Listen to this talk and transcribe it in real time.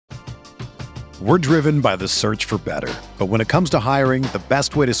We're driven by the search for better. But when it comes to hiring, the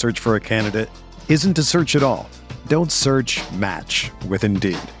best way to search for a candidate isn't to search at all. Don't search, match with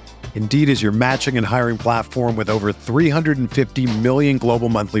Indeed. Indeed is your matching and hiring platform with over 350 million global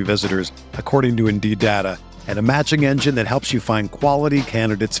monthly visitors, according to Indeed data, and a matching engine that helps you find quality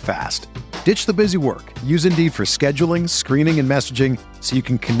candidates fast. Ditch the busy work. Use Indeed for scheduling, screening, and messaging so you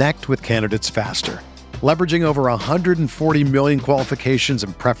can connect with candidates faster. Leveraging over 140 million qualifications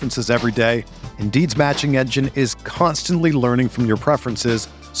and preferences every day, Indeed's matching engine is constantly learning from your preferences,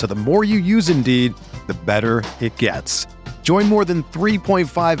 so the more you use Indeed, the better it gets. Join more than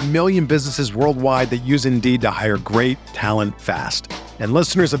 3.5 million businesses worldwide that use Indeed to hire great talent fast. And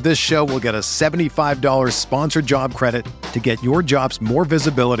listeners of this show will get a $75 sponsored job credit to get your jobs more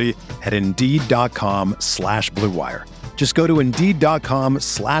visibility at Indeed.com/Blue Wire. Just go to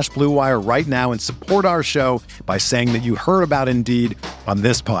Indeed.com/Blue Wire right now and support our show by saying that you heard about Indeed on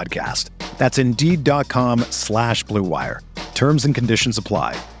this podcast. That's Indeed.com/Blue Wire. Terms and conditions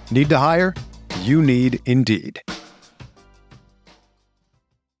apply. Need to hire? You need Indeed.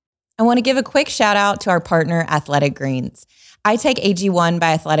 I want to give a quick shout out to our partner, Athletic Greens. I take AG1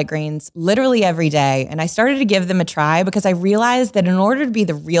 by Athletic Greens literally every day, and I started to give them a try because I realized that in order to be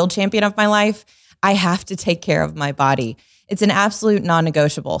the real champion of my life, I have to take care of my body. It's an absolute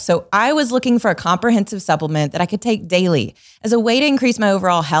non-negotiable. So I was looking for a comprehensive supplement that I could take daily as a way to increase my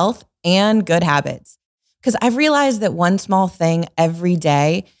overall health and good habits. Because I've realized that one small thing every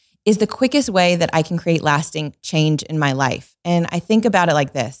day is the quickest way that I can create lasting change in my life. And I think about it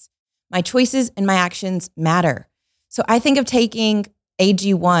like this. My choices and my actions matter. So I think of taking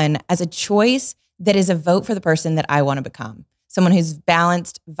AG1 as a choice that is a vote for the person that I want to become. Someone who's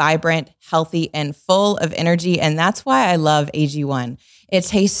balanced, vibrant, healthy, and full of energy. And that's why I love AG1. It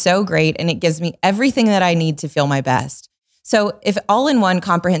tastes so great and it gives me everything that I need to feel my best. So if all-in-one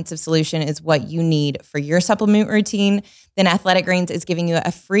comprehensive solution is what you need for your supplement routine, then Athletic Greens is giving you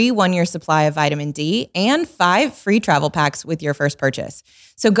a free 1-year supply of vitamin D and 5 free travel packs with your first purchase.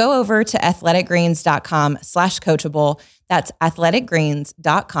 So go over to athleticgreens.com/coachable. That's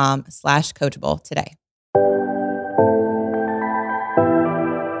athleticgreens.com/coachable today.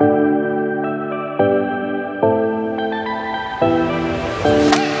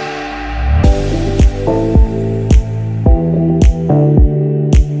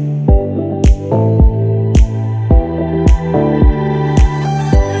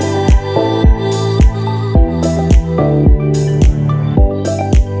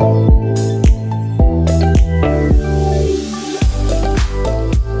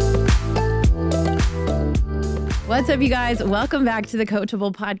 What's up, you guys? Welcome back to the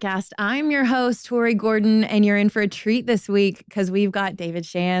Coachable Podcast. I'm your host, Tori Gordon, and you're in for a treat this week because we've got David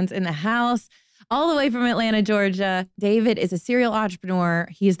Shands in the house, all the way from Atlanta, Georgia. David is a serial entrepreneur.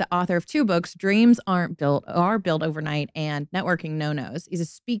 He is the author of 2 books, Dreams Are Built Overnight, and Networking No-Nos. He's a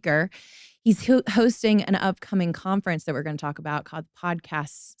speaker. He's hosting an upcoming conference that we're going to talk about called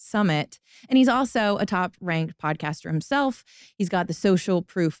Podcast Summit. And he's also a top-ranked podcaster himself. He's got the Social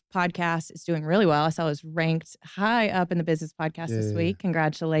Proof podcast. It's doing really well. I saw it was ranked high up in the business podcast this week.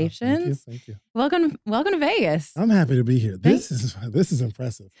 Congratulations. Thank you. Welcome to Vegas. I'm happy to be here. This is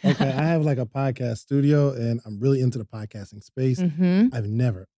impressive. Okay, I have like a podcast studio and I'm really into the podcasting space. Mm-hmm. I've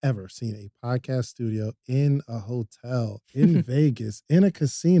never, ever seen a podcast studio in a hotel, in Vegas, in a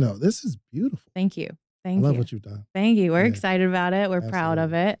casino. This is beautiful. Thank you. I love what you've done. Thank you. We're excited about it. We're proud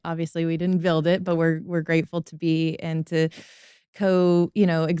of it. Obviously, we didn't build it, but we're grateful to be and to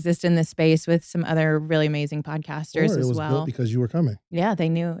exist in this space with some other really amazing podcasters as well. Built because you were coming. Yeah, they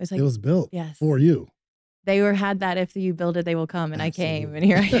knew. It was built for you. They had that if you build it, they will come. And Absolutely. I came and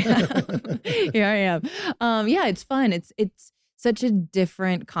here I am. Here I am. Yeah, it's fun. It's such a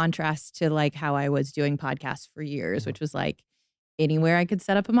different contrast to like how I was doing podcasts for years, which was like anywhere I could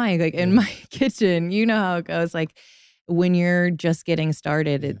set up a mic, like in my kitchen. You know how it goes. Like when you're just getting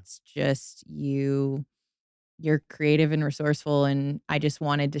started, it's just you're creative and resourceful. And I just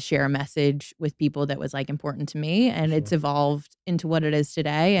wanted to share a message with people that was like important to me. And it's evolved into what it is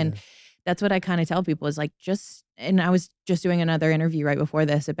today. And that's what I kind of tell people is like, and I was just doing another interview right before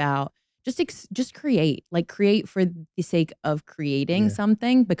this about just create for the sake of creating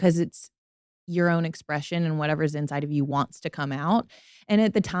something, because it's your own expression and whatever's inside of you wants to come out. And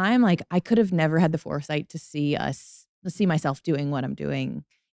at the time, like I could have never had the foresight to see myself doing what I'm doing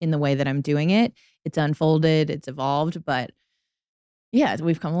in the way that I'm doing it. It's unfolded, it's evolved, but yeah,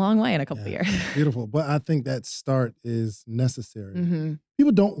 we've come a long way in a couple of years. Beautiful. But I think that start is necessary. Mm-hmm.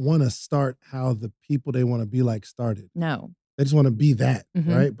 People don't want to start how the people they want to be like started. No. They just want to be that,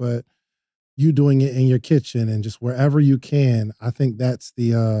 right? But you doing it in your kitchen and just wherever you can, I think that's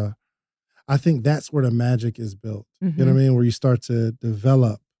I think that's where the magic is built. Mm-hmm. You know what I mean? Where you start to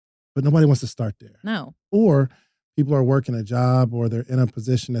develop, but nobody wants to start there. No. Or people are working a job or they're in a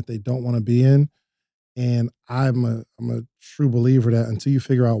position that they don't want to be in. And I'm a true believer that until you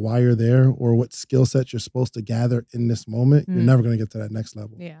figure out why you're there or what skill set you're supposed to gather in this moment, you're never going to get to that next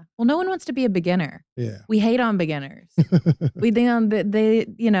level. Yeah. Well, no one wants to be a beginner. Yeah. We hate on beginners. We think on they,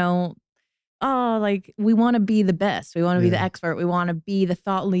 oh, like we want to be the best. We want to be the expert. We want to be the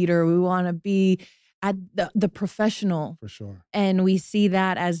thought leader. We want to be at the professional. For sure. And we see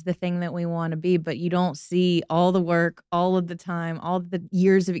that as the thing that we want to be, but you don't see all the work, all of the time, all the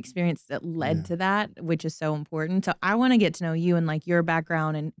years of experience that led to that, which is so important. So I want to get to know you and like your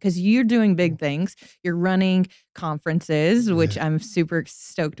background, and because you're doing big things. You're running conferences, which I'm super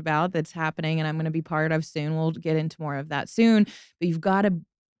stoked about, that's happening and I'm going to be part of soon. We'll get into more of that soon. But you've got a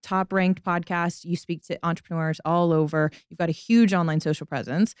top ranked podcast. You speak to entrepreneurs all over. You've got a huge online social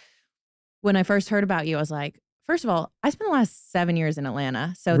presence. When I first heard about you, I was like, first of all, I spent the last 7 years in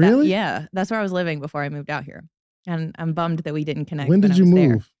Atlanta. So really? That's where I was living before I moved out here. And I'm bummed that we didn't connect. When did you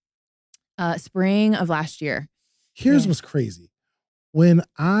move? Spring of last year. Here's what's crazy. When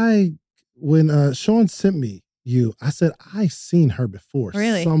Sean sent me you, I said, I seen her before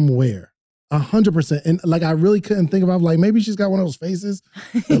somewhere. 100%. And like, I really couldn't think about, like, maybe she's got one of those faces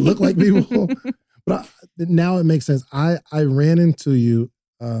that look like people. But now it makes sense. I ran into you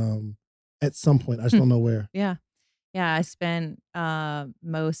at some point. I just don't know where. Yeah. I spent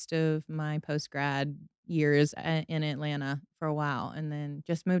most of my post-grad years in Atlanta for a while and then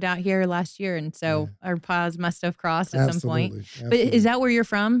just moved out here last year. And so our paths must have crossed at some point. Absolutely. But is that where you're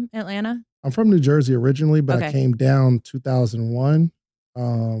from, Atlanta? I'm from New Jersey originally, but I came down 2001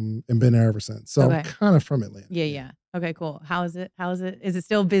 and been there ever since. So I'm kind of from Atlanta. Yeah. Okay, cool. How is it? Is it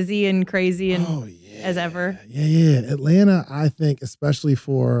still busy and crazy and as ever? Yeah. Atlanta, I think, especially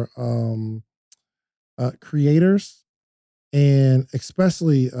for creators and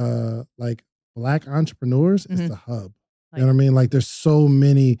especially like Black entrepreneurs, is the hub. You know what I mean? Like there's so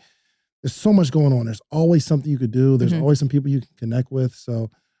much going on. There's always something you could do. There's always some people you can connect with. So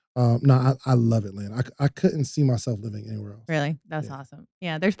I love Atlanta. I couldn't see myself living anywhere else. Really? That's awesome.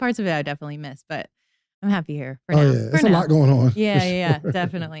 Yeah, there's parts of it I definitely miss, but I'm happy here for now. Yeah, there's a lot going on. Yeah,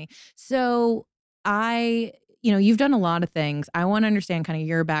 definitely. So you've done a lot of things. I want to understand kind of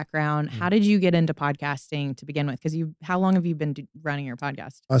your background. How did you get into podcasting to begin with? Because how long have you been running your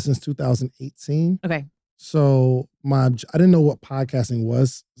podcast? Since 2018. Okay. So I didn't know what podcasting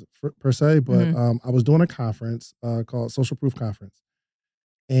was per se, but I was doing a conference called Social Proof Conference.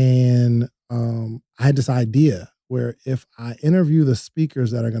 And I had this idea where if I interview the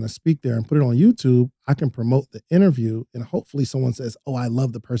speakers that are going to speak there and put it on YouTube, I can promote the interview and hopefully someone says, oh, I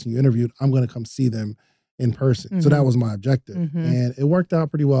love the person you interviewed. I'm going to come see them in person. So that was my objective. And it worked out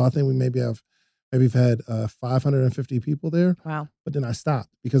pretty well. I think we've had 550 people there. Wow. But then I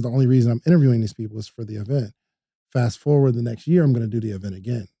stopped because the only reason I'm interviewing these people is for the event. Fast forward the next year, I'm going to do the event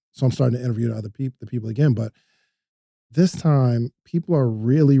again. So I'm starting to interview the people again. But this time, people are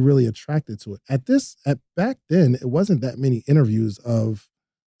really, really attracted to it. Back then, it wasn't that many interviews of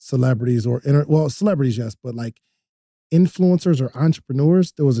celebrities celebrities, yes, but like influencers or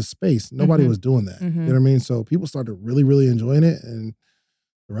entrepreneurs, there was a space. Nobody was doing that. You know what I mean? So people started really, really enjoying it, and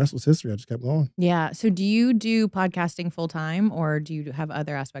the rest was history. I just kept going. Yeah. So do you do podcasting full time, or do you have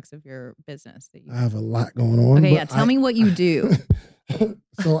other aspects of your business that you? I have a lot going on. Okay, yeah. Tell me what you do.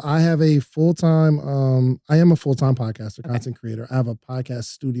 So I have a full-time, I am a full-time podcaster, content creator. I have a podcast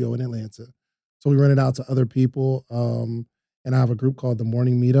studio in Atlanta. So we rent it out to other people. And I have a group called The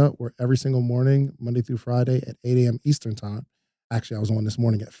Morning Meetup where every single morning, Monday through Friday at 8 a.m. Eastern time. Actually, I was on this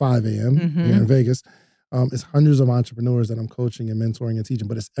morning at 5 a.m. here in Vegas. It's hundreds of entrepreneurs that I'm coaching and mentoring and teaching,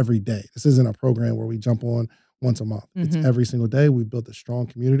 but it's every day. This isn't a program where we jump on once a month. It's every single day. We built a strong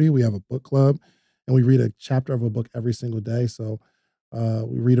community. We have a book club and we read a chapter of a book every single day. So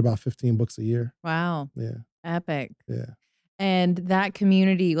we read about 15 books a year. Wow. Yeah. Epic. Yeah. And that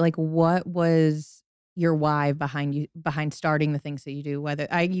community, like, what was your why behind starting the things that you do?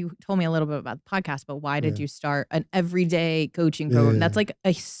 You told me a little bit about the podcast, but why did you start an everyday coaching program? That's like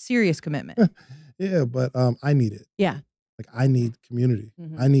a serious commitment. Yeah, but I need it. Yeah. Like I need community.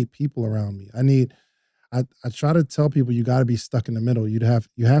 I need people around me. I try to tell people you got to be stuck in the middle. You have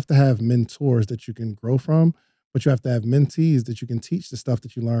to have mentors that you can grow from, but you have to have mentees that you can teach the stuff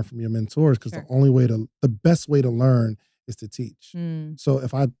that you learn from your mentors, because the best way to learn is to teach. So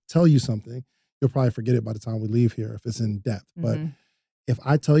if I tell you something, you'll probably forget it by the time we leave here if it's in depth. But if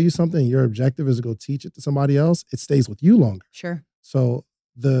I tell you something, your objective is to go teach it to somebody else, it stays with you longer. Sure. So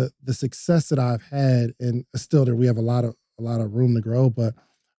the success that I've had, and still there, we have a lot of room to grow, but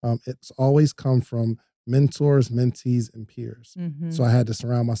It's always come from mentors, mentees, and peers. So I had to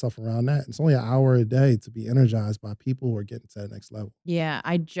surround myself around that. It's only an hour a day to be energized by people who are getting to that next level. Yeah,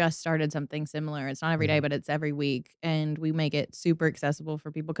 I just started something similar. It's not every day, but it's every week, and we make it super accessible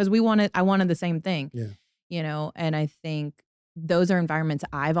for people because I wanted the same thing. Yeah. You know, and I think those are environments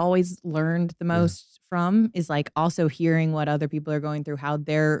I've always learned the most from, is like also hearing what other people are going through, how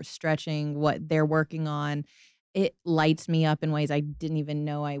they're stretching, what they're working on. It lights me up in ways I didn't even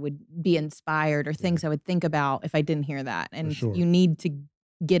know I would be inspired, or things I would think about if I didn't hear that. And sure. you need to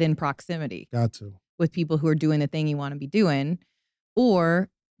get in proximity Got to. with people who are doing the thing you want to be doing, or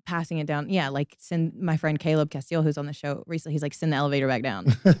passing it down. Yeah, like send my friend Caleb Castile, who's on the show recently, he's like, send the elevator back down.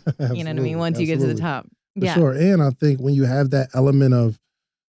 You know what I mean? Once you get to the top. For sure. And I think when you have that element of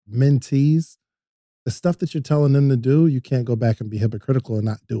mentees, the stuff that you're telling them to do, you can't go back and be hypocritical and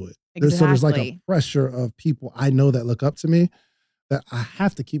not do it. Exactly. So there's like a pressure of people I know that look up to me that I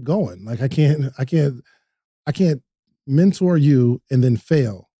have to keep going. Like I can't mentor you and then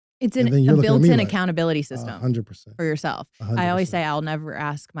fail. It's a built-in accountability system 100%. for yourself. 100%. I always say I'll never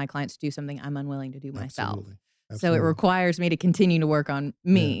ask my clients to do something I'm unwilling to do myself. Absolutely. So it requires me to continue to work on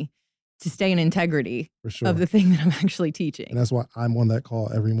me to stay in integrity for sure. of the thing that I'm actually teaching. And that's why I'm on that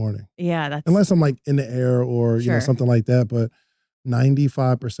call every morning. Yeah, that's unless I'm like in the air or you know something like that. But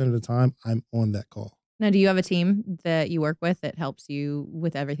 95% of the time, I'm on that call. Now, do you have a team that you work with that helps you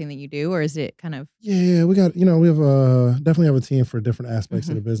with everything that you do, or is it kind of? Yeah, we got, we have definitely have a team for different aspects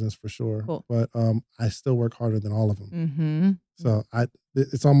of the business for sure. Cool. But I still work harder than all of them. So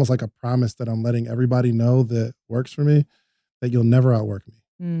it's almost like a promise that I'm letting everybody know that works for me, that you'll never outwork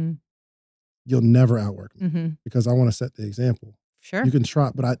me. You'll never outwork me because I want to set the example. Sure. You can try,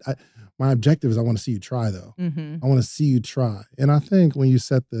 but my objective is I want to see you try though. I want to see you try. And I think when you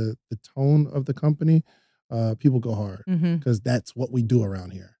set the tone of the company, people go hard because that's what we do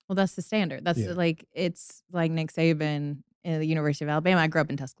around here. Well, that's the standard. That's like, it's like Nick Saban in the University of Alabama. I grew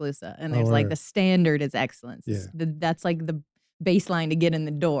up in Tuscaloosa, and there's like the standard is excellence. Yeah. That's like the baseline to get in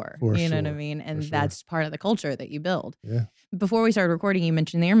the door. You know what I mean? And that's part of the culture that you build. Yeah. Before we started recording, you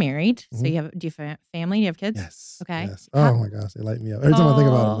mentioned that you're married. So do you have family? Do you have kids? Yes. Okay. Yes. Oh my gosh, they light me up every time I think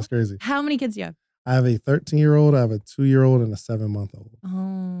about it. It's crazy. How many kids do you have? I have a 13-year-old, I have a 2-year-old, and a 7-month-old.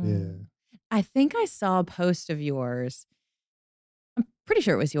 Oh. Yeah. I think I saw a post of yours. I'm pretty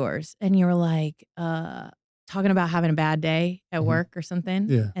sure it was yours. And you were like, talking about having a bad day at work or something.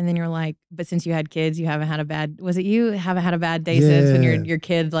 Yeah. And then you're like, but since you had kids, you haven't had a bad, was it you haven't had a bad day since when your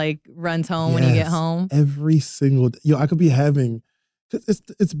kid like runs home when you get home? Every single day. I could be having,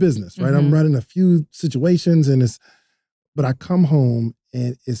 it's business, right? I'm running a few situations but I come home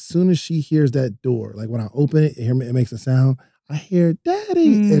and as soon as she hears that door, like when I open it, it makes a sound. I hear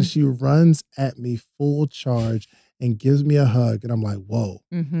daddy and she runs at me full charge and gives me a hug. And I'm like, whoa,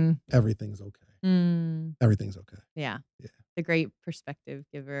 everything's okay. Everything's okay. Yeah. The great perspective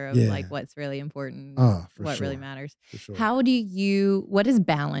giver of like what's really important, what really matters. For sure. What does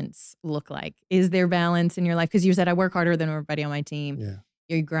balance look like? Is there balance in your life? Because you said I work harder than everybody on my team. Yeah.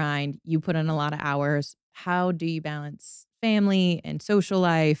 You grind, you put in a lot of hours. How do you balance family and social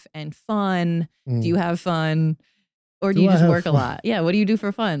life and fun? Do you have fun? Or do you just work a lot? Yeah. What do you do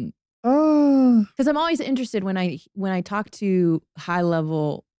for fun? Because I'm always interested when I talk to high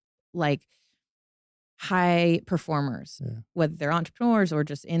level, like high performers, whether they're entrepreneurs or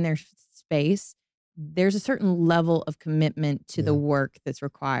just in their space, there's a certain level of commitment to the work that's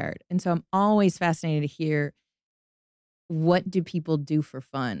required. And so I'm always fascinated to hear, what do people do for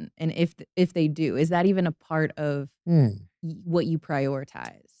fun? And if they do, is that even a part of what you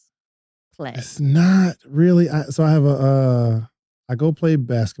prioritize? Play. It's not really. So I have I go play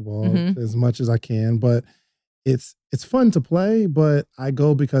basketball as much as I can, but it's fun to play, but I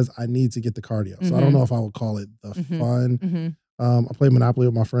go because I need to get the cardio. So I don't know if I would call it the fun. I play Monopoly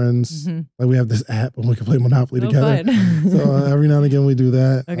with my friends. Like we have this app and we can play Monopoly together. So every now and again we do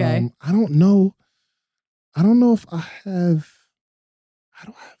that. Okay. I don't know if I have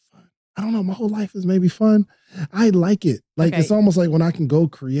fun. I don't know. My whole life is maybe fun. I like it. Like it's almost like when I can go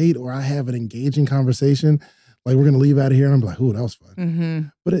create or I have an engaging conversation, like we're going to leave out of here and I'm like, ooh, that was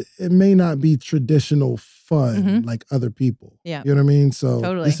fun. But it may not be traditional fun like other people. Yeah. You know what I mean? So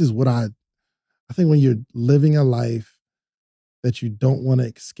totally. This is what I think when you're living a life that you don't want to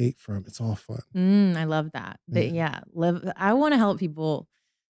escape from, it's all fun. I love that. I want to help people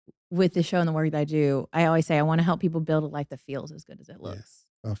with the show and the work that I do. I always say I want to help people build a life that feels as good as it looks.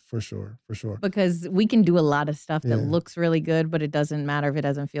 For sure. Because we can do a lot of stuff that looks really good, but it doesn't matter if it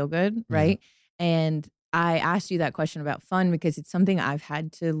doesn't feel good, right? And I asked you that question about fun because it's something I've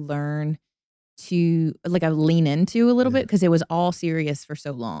had to learn to like I lean into a little bit because it was all serious for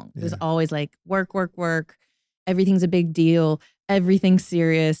so long. It was always like work, work, work. Everything's a big deal. Everything's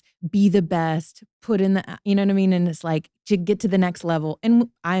serious. Be the best. Put in the, you know what I mean? And it's like to get to the next level. And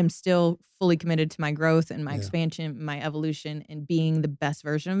I am still fully committed to my growth and my expansion, my evolution, and being the best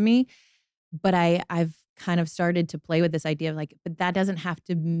version of me. But I've kind of started to play with this idea of like, but that doesn't have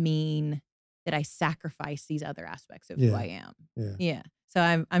to mean that I sacrifice these other aspects of who I am. Yeah.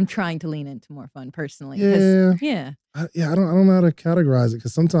 So I'm trying to lean into more fun personally. I don't know how to categorize it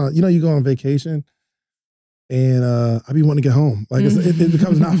because sometimes, you know, you go on vacation and I be wanting to get home. Like it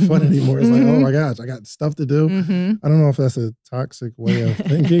becomes not fun anymore. It's like, oh my gosh, I got stuff to do. I don't know if that's a toxic way of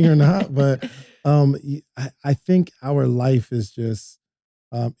thinking or not, but I think our life is just,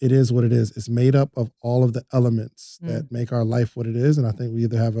 it is what it is. It's made up of all of the elements that make our life what it is. And I think we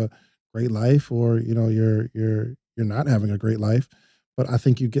either have a great life or, you know, you're not having a great life. But I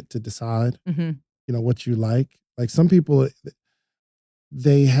think you get to decide, you know, what you like. Like some people,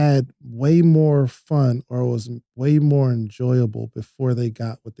 they had way more fun or it was way more enjoyable before they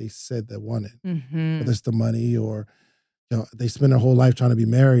got what they said they wanted. Whether it's the money or, you know, they spend their whole life trying to be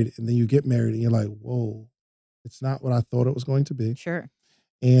married and then you get married and you're like, whoa, it's not what I thought it was going to be. Sure.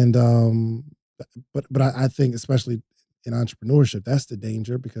 And, but I think especially in entrepreneurship, that's the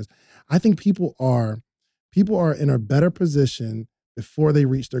danger because I think people are in a better position before they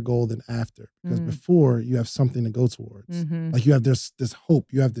reach their goal than after. Because before you have something to go towards. Like you have this hope,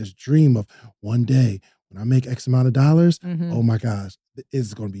 you have this dream of one day when I make X amount of dollars, oh my gosh,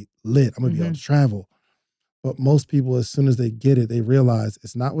 it's going to be lit. I'm going to be able to travel. But most people, as soon as they get it, they realize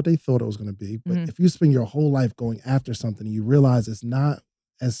it's not what they thought it was going to be. But if you spend your whole life going after something and you realize it's not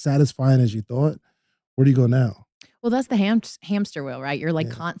as satisfying as you thought, where do you go now? Well, that's the hamster wheel, right? You're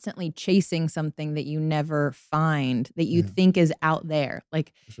like constantly chasing something that you never find that you think is out there.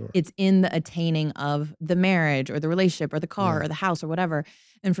 Like it's in the attaining of the marriage or the relationship or the car or the house or whatever.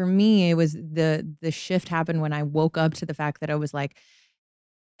 And for me, it was the shift happened when I woke up to the fact that I was like,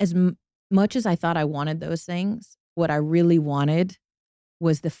 as much as I thought I wanted those things, what I really wanted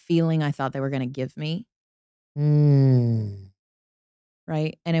was the feeling I thought they were going to give me.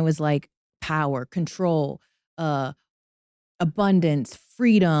 Right. And it was like power, control, abundance,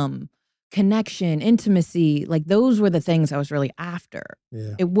 freedom, connection, intimacy. Like those were the things I was really after.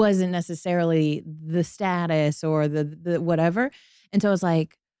 It wasn't necessarily the status or the whatever. And so I was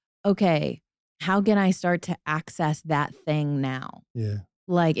like, okay, how can I start to access that thing now?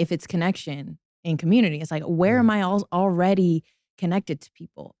 Like if it's connection in community, it's like, where am I already connected to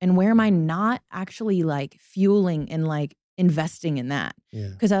people? And where am I not actually like fueling and like investing in that?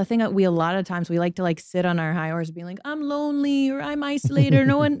 Because I think a lot of times we like to like sit on our high horse being like, I'm lonely or I'm isolated or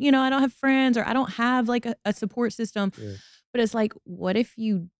no one, you know, I don't have friends or I don't have like a support system. But it's like, what if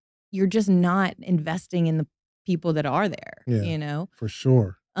you're just not investing in the people that are there, you know? For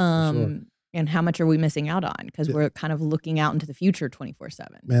sure. And how much are we missing out on? Because we're kind of looking out into the future 24/7.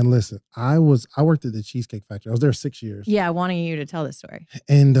 Man, listen, I worked at the Cheesecake Factory. I was there 6 years. Yeah, wanting you to tell this story.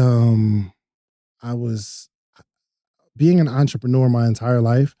 And I was being an entrepreneur my entire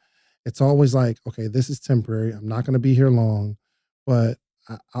life. It's always like, okay, this is temporary. I'm not going to be here long. But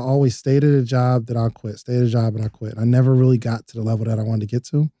I always stayed at a job that I'll quit, stayed at a job and I quit. I never really got to the level that I wanted to get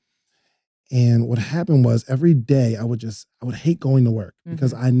to. And what happened was every day I would hate going to work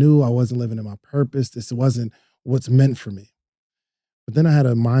because I knew I wasn't living in my purpose. This wasn't what's meant for me. But then I had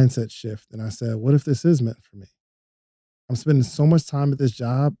a mindset shift and I said, what if this is meant for me? I'm spending so much time at this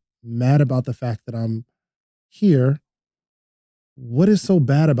job, mad about the fact that I'm here. What is so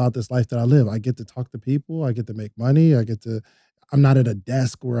bad about this life that I live? I get to talk to people. I get to make money. I'm not at a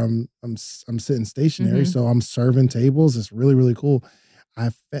desk where I'm sitting stationary. So I'm serving tables. It's really, really cool. I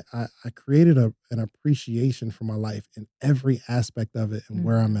created an appreciation for my life in every aspect of it and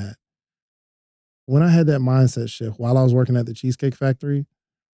where I'm at. When I had that mindset shift while I was working at the Cheesecake Factory,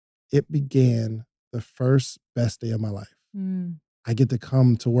 it began the first best day of my life. I get to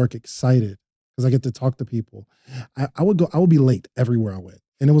come to work excited because I get to talk to people. I would be late everywhere I went.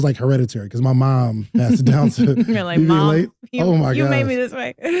 And it was like hereditary because my mom passed it down to You're like, Mom, late. Oh my God. You made me this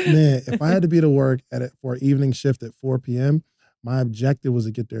way. Man, if I had to be to work for an evening shift at 4 p.m., my objective was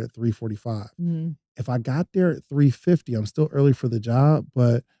to get there at 3:45. If I got there at 3:50, I'm still early for the job,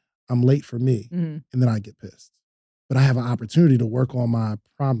 but I'm late for me. And then I get pissed. But I have an opportunity to work on my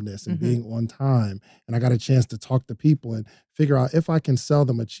promptness and being on time. And I got a chance to talk to people and figure out if I can sell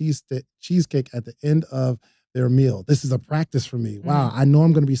them a cheesecake at the end of their meal. This is a practice for me. Wow, I know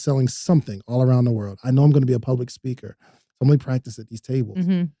I'm going to be selling something all around the world. I know I'm going to be a public speaker. So I'm going to practice at these tables.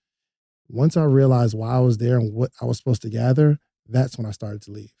 Once I realized why I was there and what I was supposed to gather, that's when I started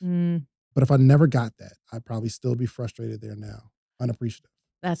to leave. But if I never got that, I'd probably still be frustrated there now, unappreciative.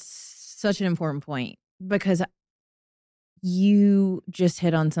 That's such an important point because you just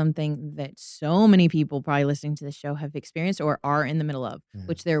hit on something that so many people probably listening to the show have experienced or are in the middle of,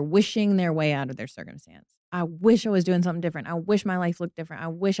 which they're wishing their way out of their circumstance. I wish I was doing something different. I wish my life looked different. I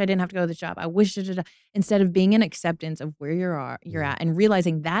wish I didn't have to go to this job. I wish instead of being in acceptance of where you're at and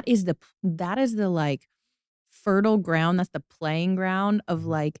realizing that is the like fertile ground, that's the playing ground of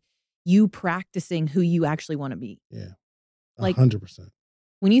like you practicing who you actually want to be. Yeah. Like 100%.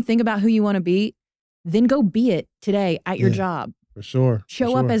 When you think about who you want to be, then go be it today at your job. For sure.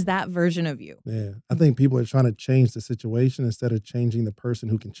 Show up as that version of you. Yeah. I think people are trying to change the situation instead of changing the person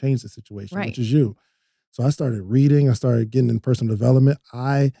who can change the situation, which is you. So I started reading. I started getting in personal development.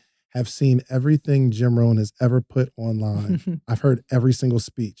 I have seen everything Jim Rohn has ever put online. I've heard every single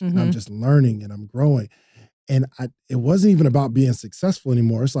speech. And I'm just learning and I'm growing. And it wasn't even about being successful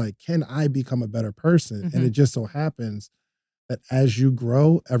anymore. It's like, can I become a better person? And it just so happens that as you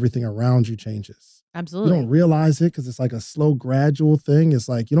grow, everything around you changes. Absolutely. You don't realize it because it's like a slow, gradual thing. It's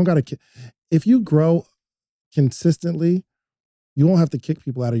like, you don't got to, if you grow consistently, you won't have to kick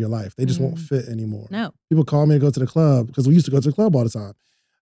people out of your life. They just won't fit anymore. No. People call me to go to the club because we used to go to the club all the time.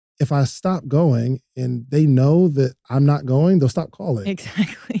 If I stop going and they know that I'm not going, they'll stop calling.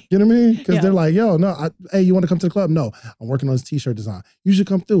 Exactly. You know what I mean? Because they're like, yo, no, hey, you want to come to the club? No, I'm working on this t-shirt design. You should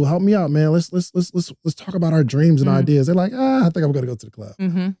come through. Help me out, man. Let's talk about our dreams and ideas. They're like, I think I'm going to go to the club.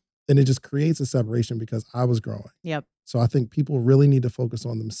 And it just creates a separation because I was growing. Yep. So I think people really need to focus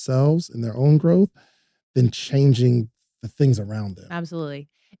on themselves and their own growth than changing the things around them. Absolutely.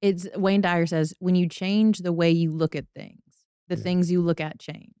 It's Wayne Dyer says, when you change the way you look at things, the things you look at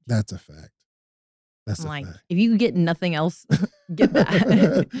change. That's a fact. That's I'm a like, fact. if you get nothing else, get that.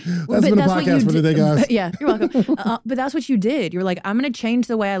 That's been a podcast for today, guys. Yeah, you're welcome. But that's what you did. You're like, I'm going to change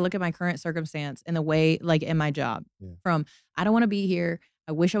the way I look at my current circumstance and the way, like, in my job. From, I don't want to be here,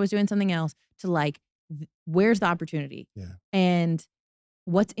 I wish I was doing something else, to like, where's the opportunity? And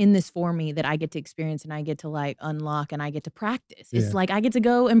what's in this for me that I get to experience and I get to like unlock and I get to practice. It's like I get to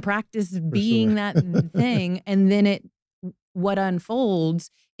go and practice being that thing. And then what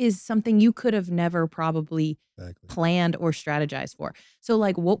unfolds is something you could have never probably planned or strategized for. So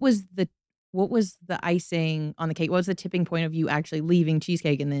like, what was the icing on the cake? What was the tipping point of you actually leaving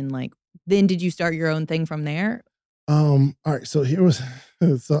Cheesecake? And then did you start your own thing from there? All right. So here was,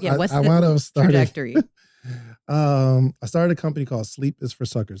 what's the trajectory? I started a company called Sleep is for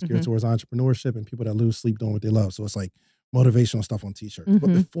Suckers, geared towards entrepreneurship and people that lose sleep doing what they love. So it's like motivational stuff on t-shirts.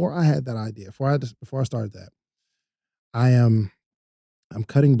 But before I had that idea, before I started that, I'm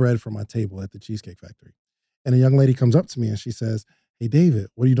cutting bread for my table at the Cheesecake Factory. And a young lady comes up to me and she says, hey, David,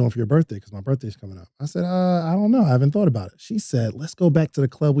 what are you doing for your birthday? Because my birthday's coming up. I said, I don't know. I haven't thought about it. She said, let's go back to the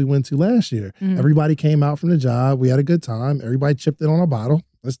club we went to last year. Everybody came out from the job. We had a good time. Everybody chipped in on a bottle.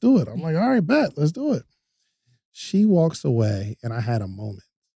 Let's do it. I'm like, all right, bet. Let's do it. She walks away and I had a moment.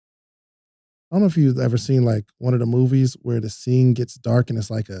 I don't know if you've ever seen like one of the movies where the scene gets dark and it's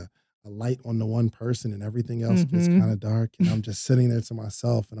like a light on the one person and everything else gets kind of dark. And I'm just sitting there to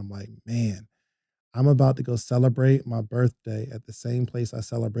myself and I'm like, man, I'm about to go celebrate my birthday at the same place I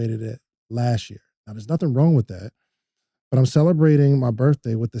celebrated it last year. Now, there's nothing wrong with that, but I'm celebrating my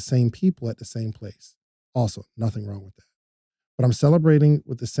birthday with the same people at the same place. Also, nothing wrong with that. But I'm celebrating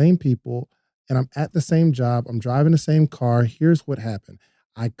with the same people and I'm at the same job. I'm driving the same car. Here's what happened.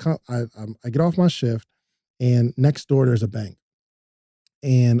 I get off my shift and next door there's a bank.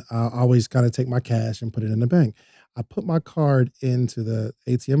 And I always kind of take my cash and put it in the bank. I put my card into the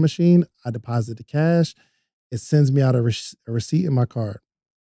ATM machine. I deposit the cash. It sends me out a receipt in my card.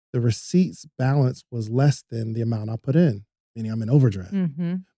 The receipt's balance was less than the amount I put in, meaning I'm in overdraft.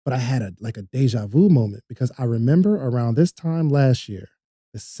 But I had a deja vu moment because I remember around this time last year,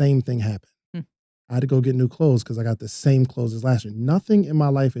 the same thing happened. I had to go get new clothes because I got the same clothes as last year. Nothing in my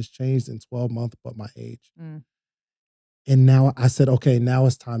life has changed in 12 months but my age. And now I said, okay, now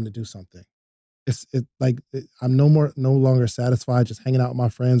it's time to do something. I'm no longer satisfied just hanging out with my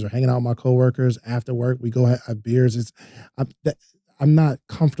friends or hanging out with my coworkers after work. We go have beers. I'm not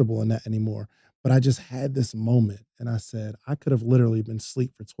comfortable in that anymore. But I just had this moment and I said, I could have literally been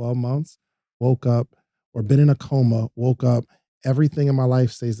asleep for 12 months, woke up, or been in a coma, woke up. Everything in my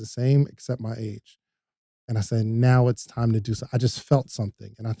life stays the same except my age. And I said, now it's time to do something. I just felt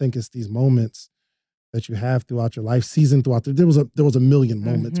something. And I think it's these moments that you have throughout your life, there was a million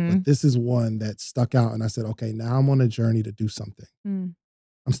moments, but this is one that stuck out. And I said, okay, now I'm on a journey to do something.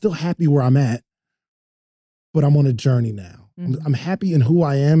 I'm still happy where I'm at, but I'm on a journey now. I'm happy in who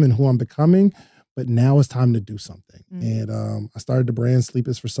I am and who I'm becoming, but now it's time to do something. And I started the brand Sleep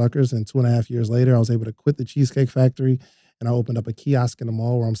is for Suckers. And 2.5 years later, I was able to quit the Cheesecake Factory and I opened up a kiosk in the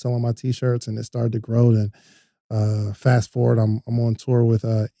mall where I'm selling my t-shirts, and it started to grow. And fast forward, I'm on tour with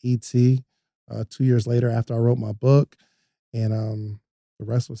E.T. 2 years later after I wrote my book. And the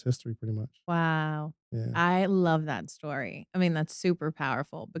rest was history pretty much. Wow. Yeah. I love that story. I mean, that's super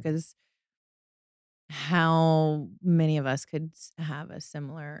powerful because how many of us could have a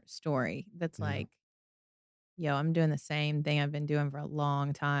similar story that's Yeah. like, yo, I'm doing the same thing I've been doing for a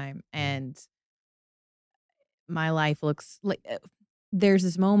long time. And my life looks like there's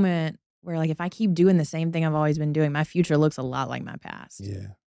this moment where, like, if I keep doing the same thing I've always been doing, my future looks a lot like my past. Yeah.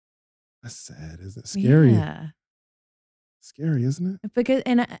 That's sad, isn't it? Scary. Yeah. Scary, isn't it? Because,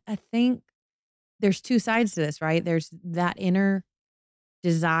 and I think there's two sides to this, right? There's that inner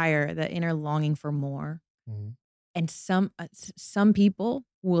desire, that inner longing for more. Mhm. And some people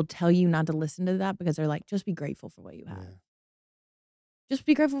will tell you not to listen to that because they're like, just be grateful for what you have. Yeah. Just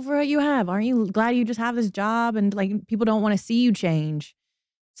be grateful for what you have. Aren't you glad you just have this job? And like, people don't want to see you change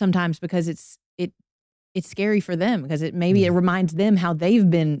sometimes because it's scary for them because it reminds them how they've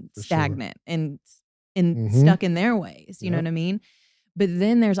been For sure. stagnant and stuck in their ways. You know Yep. what I mean? But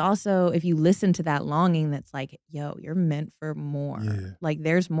then there's also, if you listen to that longing, that's like, yo, you're meant for more. Yeah. Like,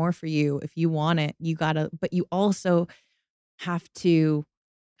 there's more for you. If you want it, you gotta, but you also have to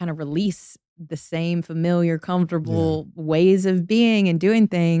kind of release the same familiar, comfortable ways of being and doing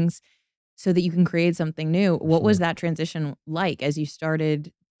things so that you can create something new. What was that transition like as you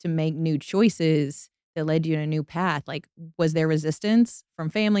started to make new choices that led you in a new path? Like, was there resistance from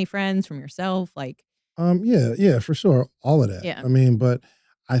family, friends, from yourself? Like, Yeah, for sure. All of that. Yeah. I mean, but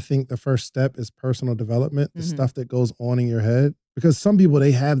I think the first step is personal development, the stuff that goes on in your head. Because some people,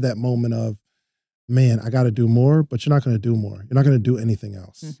 they have that moment of, man, I got to do more, but you're not going to do more. You're not going to do anything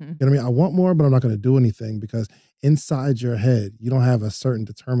else. You know what I mean? I want more, but I'm not going to do anything because inside your head, you don't have a certain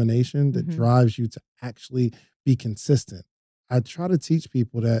determination that drives you to actually be consistent. I try to teach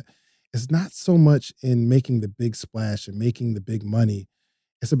people that it's not so much in making the big splash and making the big money.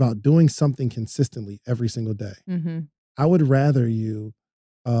 It's about doing something consistently every single day. I would rather you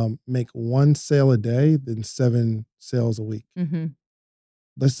make 1 sale a day than 7 sales a week.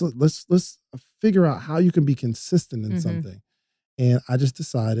 Let's figure out how you can be consistent in something. And I just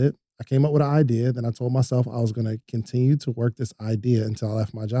decided, I came up with an idea. Then I told myself I was going to continue to work this idea until I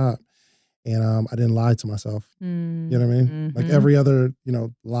left my job. And I didn't lie to myself. You know what I mean? Like every other,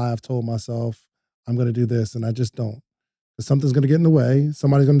 lie I've told myself, I'm going to do this, and I just don't. Because something's going to get in the way.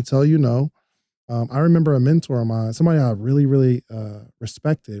 Somebody's going to tell you no. I remember a mentor of mine, somebody I really, really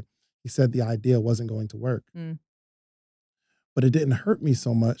respected. He said the idea wasn't going to work. But it didn't hurt me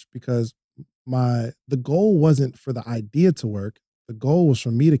so much because the goal wasn't for the idea to work. The goal was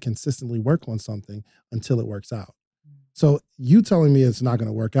for me to consistently work on something until it works out. So you telling me it's not going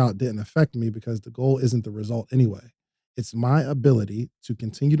to work out didn't affect me because the goal isn't the result anyway. It's my ability to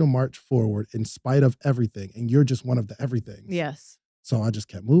continue to march forward in spite of everything. And you're just one of the everythings. Yes. So I just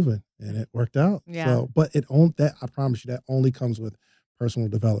kept moving and it worked out. Yeah. So, but I promise you that only comes with personal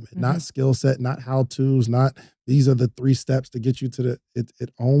development, not skill set, not how-tos, not these are the 3 steps to get you to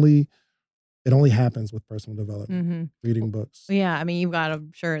it only happens with personal development, reading books. Yeah. I mean, you've got a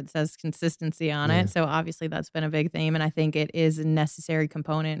shirt that says consistency on it. So obviously that's been a big theme. And I think it is a necessary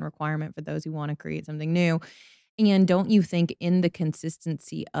component and requirement for those who want to create something new. And don't you think in the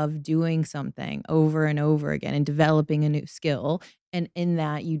consistency of doing something over and over again and developing a new skill, and in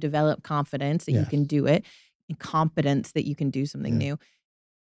that you develop confidence that you can do it and competence that you can do something new.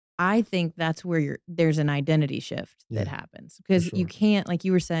 I think that's where there's an identity shift that happens because you can't, like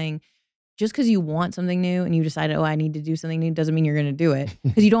you were saying, just because you want something new and you decide, oh, I need to do something new doesn't mean you're going to do it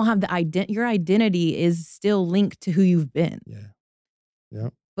because you don't have your identity is still linked to who you've been. Yeah.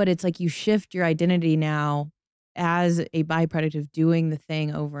 But it's like you shift your identity now as a byproduct of doing the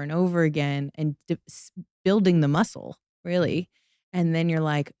thing over and over again and building the muscle, really. And then you're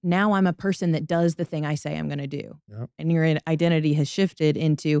like, now I'm a person that does the thing I say I'm going to do. And your identity has shifted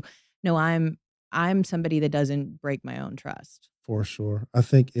into, no, I'm somebody that doesn't break my own trust. For sure. I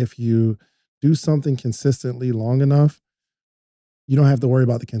think if you do something consistently long enough, you don't have to worry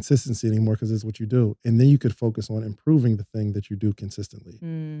about the consistency anymore because it's what you do. And then you could focus on improving the thing that you do consistently.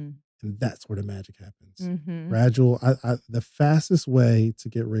 And that's where the magic happens. Gradual. The fastest way to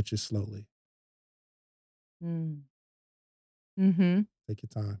get rich is slowly. Take your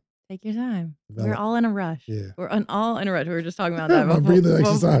time. Take your time. Develop. We're all in a rush. Yeah. We're all in a rush. We were just talking about that. My breathing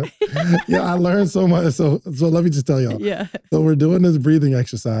exercise. Yeah, I learned so much. So let me just tell y'all. Yeah. So we're doing this breathing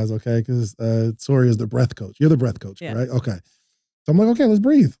exercise, okay? Because Tori is the breath coach. You're the breath coach, right? Okay. So I'm like, okay, let's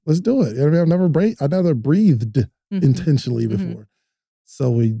breathe. Let's do it. I've never breathed intentionally before. So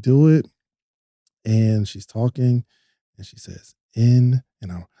we do it, and she's talking, and she says, in,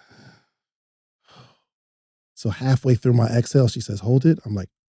 and I'm, so halfway through my exhale, she says, hold it. I'm like,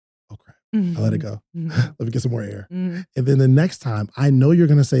 oh crap. I let it go. Let me get some more air. And then the next time, I know you're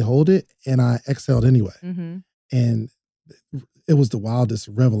going to say hold it, and I exhaled anyway. And it was the wildest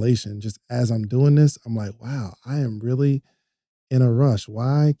revelation. Just as I'm doing this, I'm like, wow, I am really in a rush.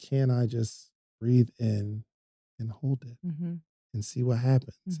 Why can't I just breathe in and hold it and see what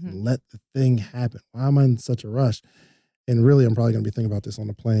happens and let the thing happen? Why am I in such a rush? And really, I'm probably going to be thinking about this on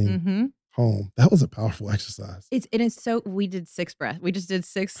the plane home. That was a powerful exercise. We did 6 breaths. We just did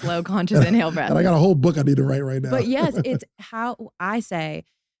 6 slow, conscious inhale breaths. And I got a whole book I need to write right now. But yes, it's how I say,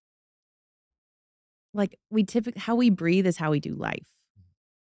 like, how we breathe is how we do life.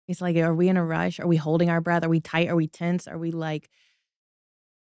 It's like, are we in a rush? Are we holding our breath? Are we tight? Are we tense? Are we like,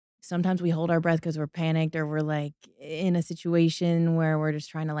 sometimes we hold our breath because we're panicked, or we're like in a situation where we're just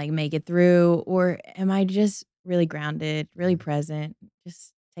trying to like make it through? Or am I just really grounded, really present,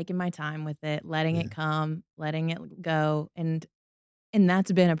 just taking my time with it, letting it come, letting it go? And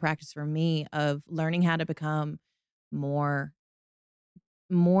that's been a practice for me of learning how to become more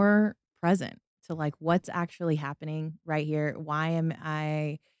present to like what's actually happening right here. Why am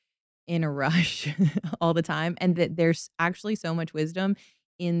I in a rush all the time? And that there's actually so much wisdom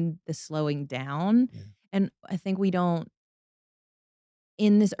in the slowing down. And I think we don't,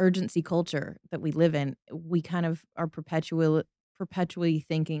 in this urgency culture that we live in, we kind of are perpetually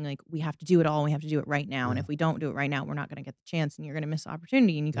thinking like we have to do it all, and we have to do it right now. And if we don't do it right now, we're not going to get the chance, and you're going to miss the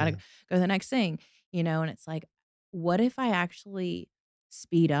opportunity, and you got to go to the next thing, and it's like, what if I actually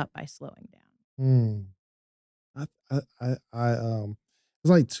speed up by slowing down? There's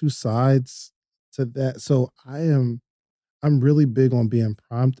like 2 sides to that. So I'm really big on being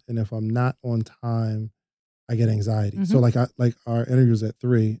prompt, and if I'm not on time, I get anxiety. So like our interview's at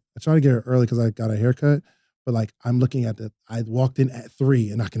 3. I try to get here early because I got a haircut, but like I'm looking at I walked in at 3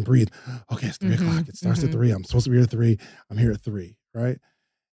 and I can breathe. Okay, it's 3:00. It starts at 3. I'm supposed to be here at 3. I'm here at 3, right?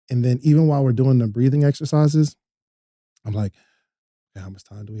 And then even while we're doing the breathing exercises, I'm like, okay, how much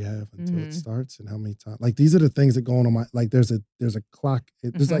time do we have until it starts, and how many times? Like these are the things that go on my, like there's a clock.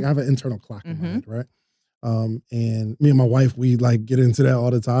 There's like I have an internal clock in my head, right? And me and my wife, we like get into that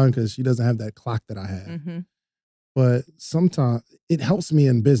all the time because she doesn't have that clock that I have. But sometimes it helps me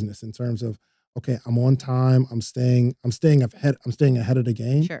in business in terms of, okay, I'm on time. I'm staying ahead of the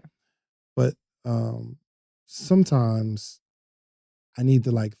game. Sure. But sometimes I need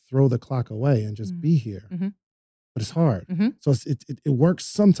to like throw the clock away and just be here. But it's hard. So it works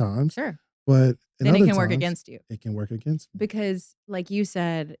sometimes. Sure. But then it can work against you. It can work against me. Because like you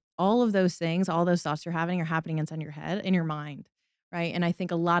said, all of those things, all those thoughts you're having are happening inside your head, in your mind, right? And I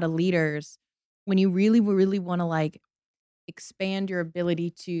think a lot of leaders, when you really, really want to like expand your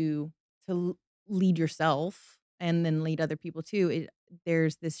ability to lead yourself and then lead other people too,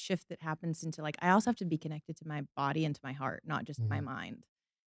 there's this shift that happens into like, I also have to be connected to my body and to my heart, not just my mind.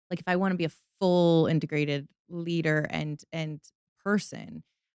 Like if I want to be a full integrated leader and person,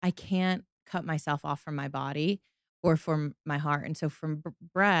 I can't cut myself off from my body or from my heart. And so from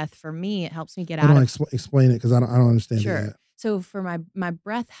breath, for me, it helps me get out of explain it because I don't understand it Sure. yet. So for my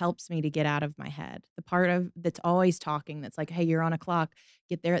breath helps me to get out of my head. The part of that's always talking, that's like, hey, you're on a clock,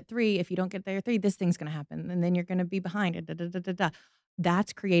 get there at 3. If you don't get there at 3, this thing's gonna happen. And then you're gonna be behind it. Da, da, da, da, da.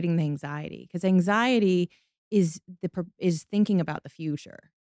 That's creating the anxiety. Because anxiety is thinking about the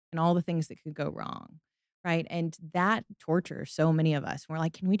future and all the things that could go wrong. Right. And that tortures so many of us. We're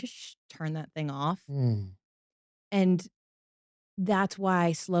like, can we just turn that thing off? And that's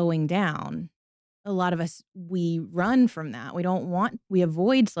why slowing down, a lot of us, we run from that. We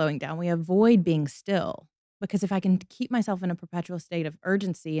avoid slowing down. We avoid being still. Because if I can keep myself in a perpetual state of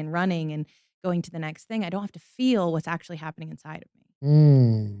urgency and running and going to the next thing, I don't have to feel what's actually happening inside of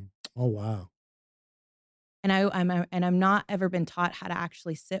me. Oh, wow. And I'm not ever been taught how to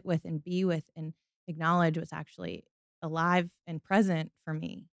actually sit with and be with and acknowledge what's actually alive and present for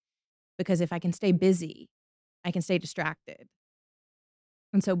me. Because if I can stay busy, I can stay distracted.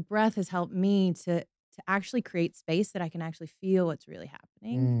 And so breath has helped me to actually create space that I can actually feel what's really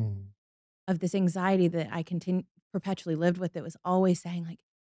happening. Of this anxiety that I perpetually lived with, that was always saying like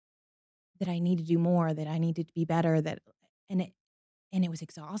that I need to do more, that I needed to be better, and it was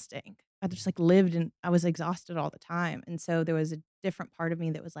exhausting. I just like lived and I was exhausted all the time. And so there was a different part of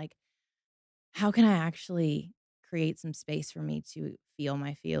me that was like, how can I actually create some space for me to feel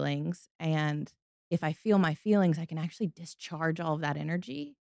my feelings? And if I feel my feelings, I can actually discharge all of that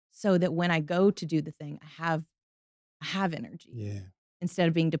energy so that when I go to do the thing, I have energy Yeah. instead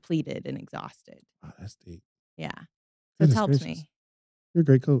of being depleted and exhausted. Oh, that's deep. Yeah. So it's Goodness helped gracious. me. You're a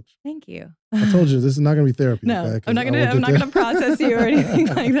great coach. Thank you. I told you this is not going to be therapy. No, okay? I'm not I will get gonna to- process you or anything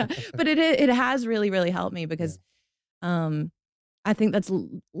like that. But it has really, really helped me because I think that's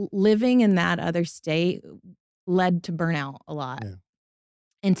living in that other state led to burnout a lot. Yeah.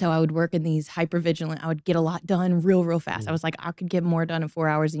 And so I would work in these hypervigilant, I would get a lot done real fast. I was like, I could get more done in 4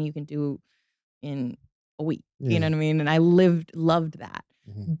 hours than you can do in a week. Yeah. You know what I mean? And I loved that.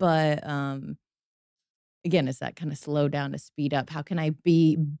 Mhm. But again, it's that kind of slow down to speed up. How can I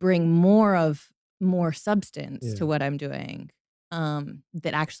bring more substance to what I'm doing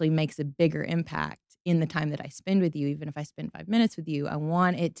that actually makes a bigger impact in the time that I spend with you? Even if I spend 5 minutes with you, I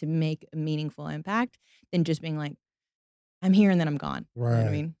want it to make a meaningful impact than just being like, I'm here and then I'm gone. Right. You know what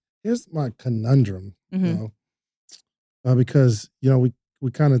I mean? Here's my conundrum, Mhm. because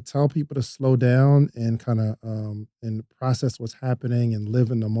we kind of tell people to slow down and kind of and process what's happening and live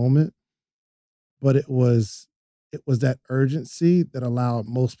in the moment, but it was that urgency that allowed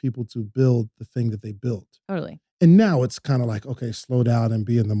most people to build the thing that they built. Totally. And now it's kind of like, okay, slow down and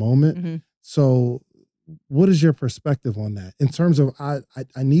be in the moment. Mhm. So what is your perspective on that in terms of I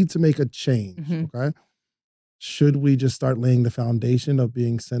need to make a change? Mhm. Okay. Should we just start laying the foundation of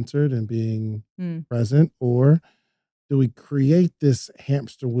being centered and being present, or do we create this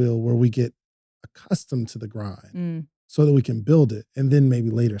hamster wheel where we get accustomed to the grind so that we can build it and then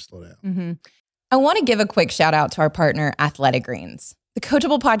maybe later slow down? Mhm. I want to give a quick shout out to our partner, Athletic Greens. The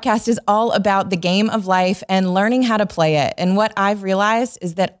Coachable podcast is all about the game of life and learning how to play it. And what I've realized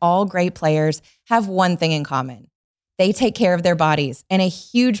is that all great players have one thing in common. They take care of their bodies. And a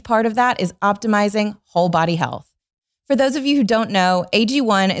huge part of that is optimizing whole body health. For those of you who don't know,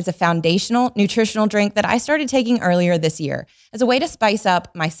 AG1 is a foundational nutritional drink that I started taking earlier this year as a way to spice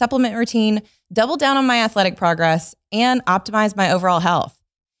up my supplement routine, double down on my athletic progress, and optimize my overall health.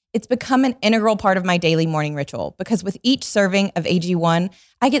 It's become an integral part of my daily morning ritual because with each serving of AG1,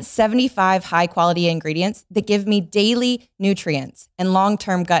 I get 75 high-quality ingredients that give me daily nutrients and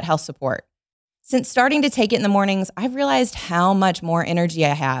long-term gut health support. Since starting to take it in the mornings, I've realized how much more energy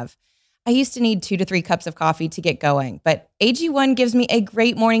I have. I used to need 2 to 3 cups of coffee to get going, but AG1 gives me a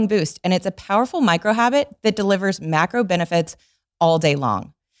great morning boost, and it's a powerful micro habit that delivers macro benefits all day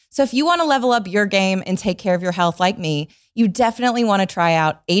long. So if you want to level up your game and take care of your health like me, you definitely want to try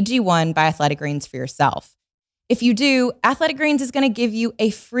out AG1 by Athletic Greens for yourself. If you do, Athletic Greens is going to give you a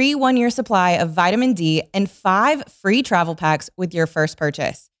free 1-year supply of vitamin D and 5 free travel packs with your first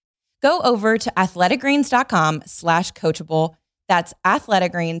purchase. Go over to athleticgreens.com/coachable. That's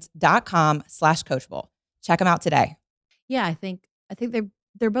athleticgreens.com/coachable. Check them out today. Yeah, I think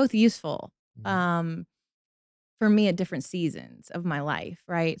they're both useful. For me at different seasons of my life,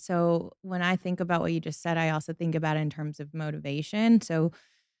 right? So when I think about what you just said, I also think about it in terms of motivation. So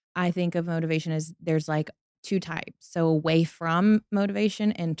I think of motivation as there's like 2 types. So away from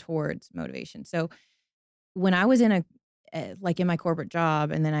motivation and towards motivation. So when I was in like in my corporate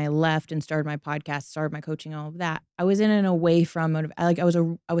job and then I left and started my podcast, started my coaching, all of that, I was in an away from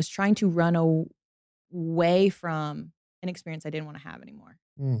I was trying to run away from an experience I didn't want to have anymore.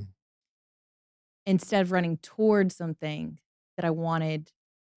 Instead of running towards something that I wanted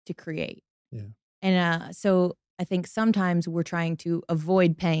to create. Yeah. And so I think sometimes we're trying to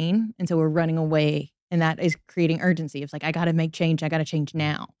avoid pain. And so we're running away. And that is creating urgency. It's like, I got to make change. I got to change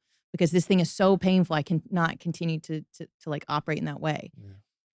now because this thing is so painful. I cannot continue to like operate in that way. Yeah.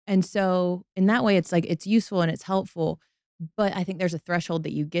 And so in that way, it's like, it's useful and it's helpful. But I think there's a threshold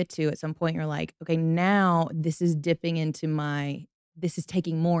that you get to at some point. You're like, okay, now this is dipping into this is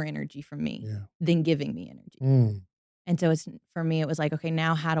taking more energy from me than giving me energy. And so for me, it was like, okay,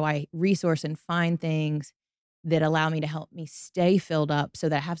 now how do I resource and find things that allow me to help me stay filled up so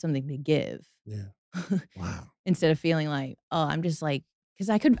that I have something to give? Yeah. Wow. Instead of feeling like, oh, I'm just like, because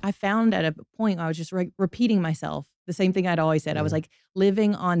I found at a point I was just repeating myself, the same thing I'd always said. I was like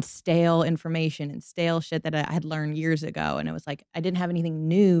living on stale information and stale shit that I had learned years ago. And it was like, I didn't have anything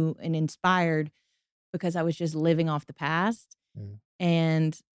new and inspired because I was just living off the past.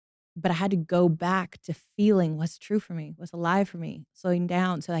 But I had to go back to feeling what's true for me, what's alive for me, slowing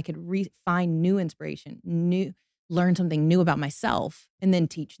down so I could find new inspiration, learn something new about myself, and then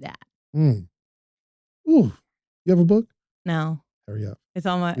teach that. Ooh, you have a book? No. Hurry up. It's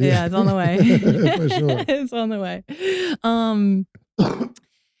on my, it's on the way. For sure. It's on the way.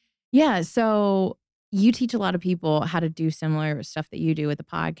 Yeah, so you teach a lot of people how to do similar stuff that you do with the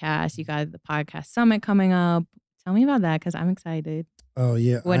podcast. You got the podcast summit coming up. Tell me about that because I'm excited. Oh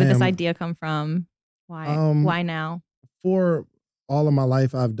yeah. Where did this idea come from? Why now? For all of my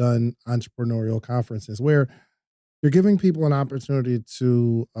life, I've done entrepreneurial conferences where You're giving people an opportunity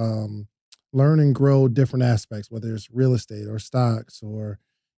to learn and grow different aspects, whether it's real estate or stocks or,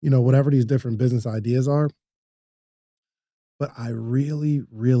 whatever these different business ideas are. But I really,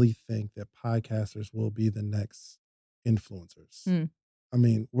 really think that podcasters will be the next influencers. Mm. I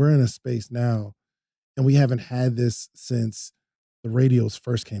mean, we're in a space now, and we haven't had this since the radios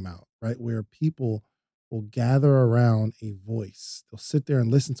first came out, right? Where people will gather around a voice. They'll sit there and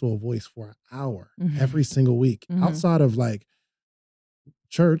listen to a voice for an hour every single week. Outside of like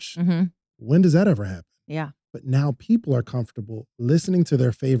church, when does that ever happen? Yeah. But now people are comfortable listening to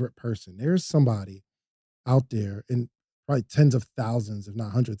their favorite person. There's somebody out there, and probably tens of thousands, if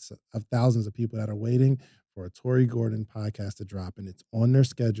not hundreds of thousands of people that are waiting for a Tory Gordon podcast to drop, and it's on their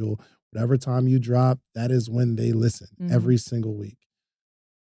schedule. Whatever time you drop, that is when they listen every single week.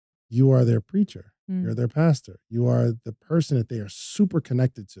 You are their preacher. You're their pastor. You are the person that they are super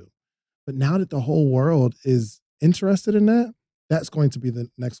connected to. But now that the whole world is interested in that, that's going to be the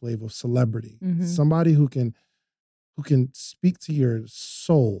next wave of celebrity. Somebody who can speak to your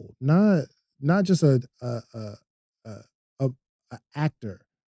soul, not just a actor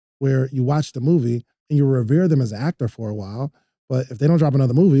where you watch the movie and you revere them as an actor for a while, but if they don't drop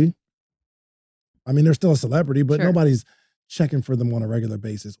another movie, I mean, they're still a celebrity, but nobody's checking for them on a regular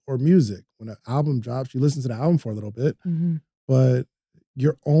basis. Or music, when an album drops, you listen to the album for a little bit, but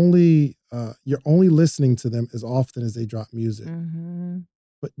you're only listening to them as often as they drop music.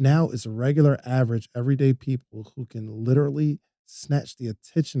 But now it's regular, average, everyday people who can literally snatch the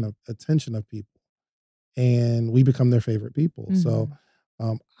attention of people, and we become their favorite people. So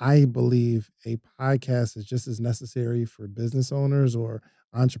I believe a podcast is just as necessary for business owners or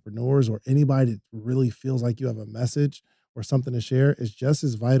entrepreneurs or anybody that really feels like you have a message or something to share. Is just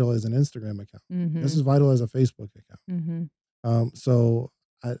as vital as an Instagram account, just as vital as a Facebook account. So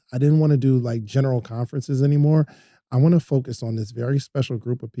I didn't want to do like general conferences anymore. I want to focus on this very special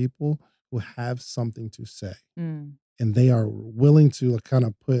group of people who have something to say, and they are willing to kind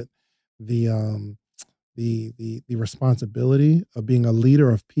of put the responsibility of being a leader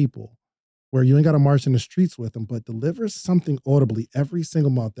of people, where you ain't got to march in the streets with them, but deliver something audibly every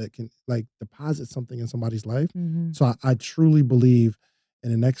single month that can like deposit something in somebody's life. So I truly believe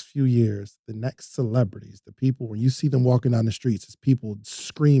in the next few years, the next celebrities, the people where you see them walking down the streets, it's people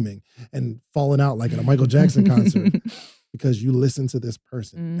screaming and falling out like at a Michael Jackson concert because you listen to this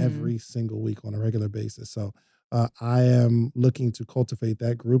person every single week on a regular basis. So I am looking to cultivate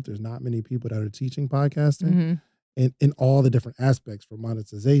that group. There's not many people that are teaching podcasting in all the different aspects, from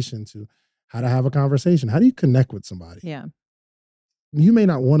monetization to how to have a conversation. How do you connect with somebody? Yeah. You may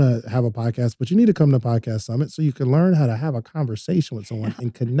not want to have a podcast, but you need to come to Podcast Summit so you can learn how to have a conversation with someone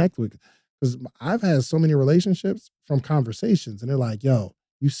and connect with. Because I've had so many relationships from conversations, and they're like, yo,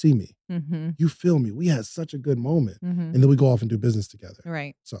 you see me, you feel me. We had such a good moment. And then we go off and do business together.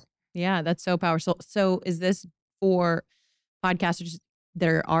 Right. So, yeah, that's so powerful. So is this for podcasters that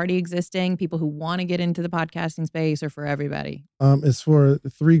are already existing, people who want to get into the podcasting space, or for everybody? It's for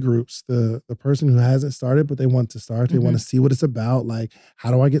three groups. The person who hasn't started, but they want to start. They want to see what it's about. Like, how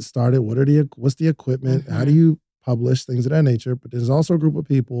do I get started? What's the equipment? How do you publish? Things of that nature. But there's also a group of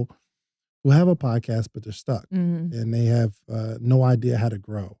people who have a podcast, but they're stuck and they have no idea how to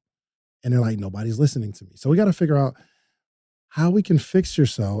grow. And they're like, nobody's listening to me. So we got to figure out how we can fix your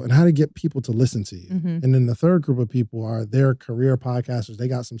show and how to get people to listen to you. And then the third group of people are their career podcasters. They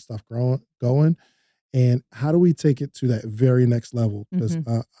got some stuff going. And how do we take it to that very next level? Because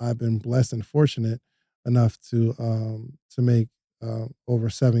I've been blessed and fortunate enough to make over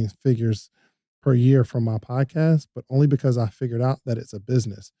 7 figures per year from my podcast, but only because I figured out that it's a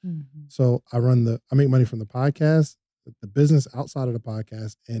business. So I make money from the podcast, the business outside of the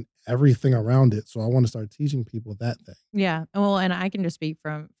podcast, and everything around it. So I want to start teaching people that thing. Yeah. Well, and I can just speak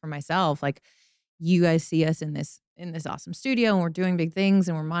for myself. Like, you guys see us in this awesome studio and we're doing big things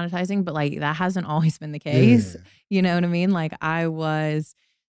and we're monetizing, but like that hasn't always been the case. Yeah. You know what I mean? Like, I was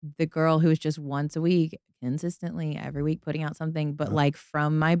the girl who was just once a week, consistently every week putting out something, but like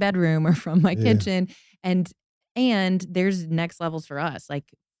from my bedroom or from my kitchen. And there's next levels for us. Like,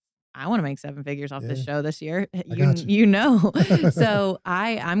 I want to make 7 figures off this show this year. You know. So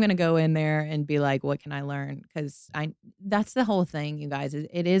I'm going to go in there and be like, what can I learn? Because that's the whole thing, you guys.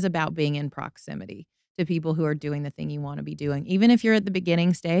 It is about being in proximity to people who are doing the thing you want to be doing. Even if you're at the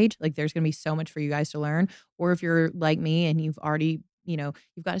beginning stage, like, there's going to be so much for you guys to learn. Or if you're like me and you've already, you've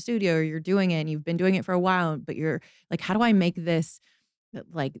got a studio, or you're doing it and you've been doing it for a while, but you're like, how do I make this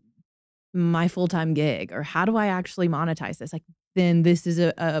like my full-time gig? Or how do I actually monetize this? Like, then this is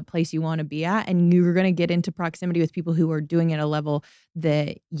a place you want to be at, and you're going to get into proximity with people who are doing it at a level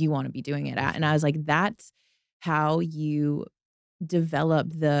that you want to be doing it at. And I was like, that's how you develop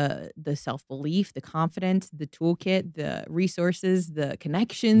the self-belief, the confidence, the toolkit, the resources, the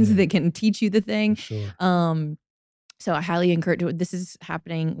connections that can teach you the thing. Sure. So I highly encourage it. This is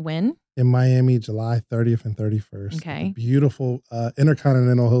happening when? In Miami, July 30th and 31st. Okay. A beautiful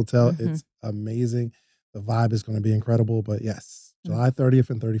Intercontinental Hotel. It's amazing. The vibe is going to be incredible. But yes, July 30th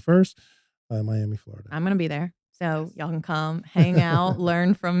and 31st, Miami, Florida. I'm going to be there. So y'all can come, hang out,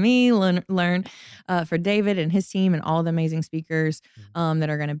 learn from me, learn for David and his team and all the amazing speakers that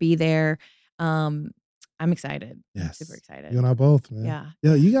are going to be there. I'm excited. Yes. I'm super excited. You and I both, man. Yeah.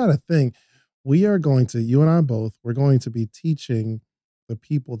 Yeah, you got to think. We are going to, you and I both, we're going to be teaching the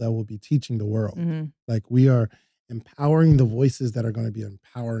people that will be teaching the world. Like we are empowering the voices that are going to be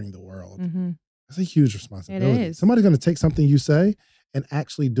empowering the world. That's a huge responsibility. It is. Somebody's going to take something you say and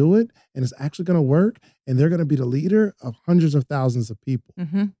actually do it, and it's actually going to work, and they're going to be the leader of hundreds of thousands of people.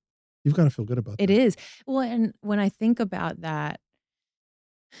 You've got to feel good about that. It is. Well, and when I think about that,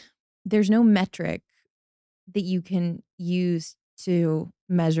 there's no metric that you can use to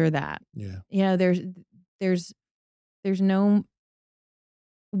measure that. Yeah. You know, there's no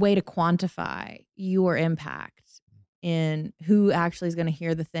way to quantify your impact in who actually is going to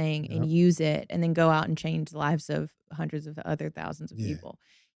hear the thing and use it and then go out and change the lives of hundreds of other thousands of people.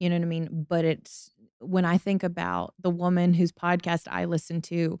 You know what I mean? But it's when I think about the woman whose podcast I listened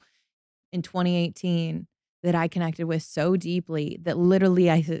to in 2018 that I connected with so deeply that literally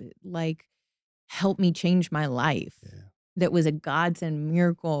I like helped me change my life. That was a godsend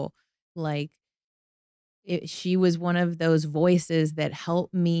miracle. Like she was one of those voices that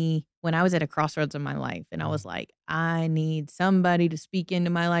helped me when I was at a crossroads in my life. And I was like, I need somebody to speak into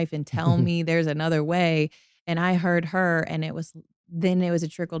my life and tell me there's another way. And I heard her, and then it was a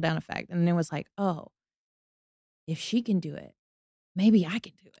trickle down effect. And it was like, oh, if she can do it, maybe I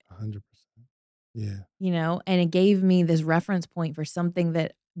can do it. 100%. Yeah. You know, and it gave me this reference point for something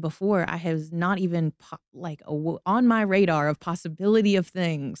that before I was not even on my radar of possibility of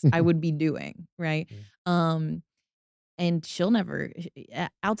things I would be doing. Right. And she'll never,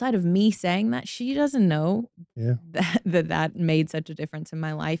 outside of me saying that, she doesn't know that made such a difference in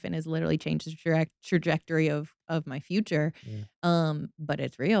my life and has literally changed the trajectory of my future. But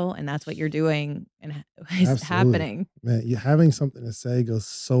it's real, and that's what you're doing and is happening. Man, you having something to say goes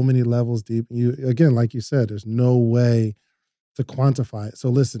so many levels deep. You again, like you said, there's no way to quantify it. So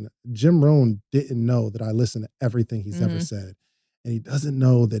listen, Jim Rohn didn't know that I listen to everything he's ever said. And he doesn't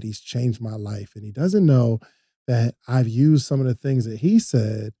know that he's changed my life. And he doesn't know that I've used some of the things that he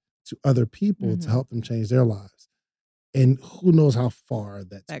said to other people to help them change their lives. And who knows how far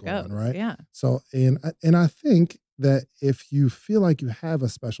that goes, right? Yeah. So, and I think that if you feel like you have a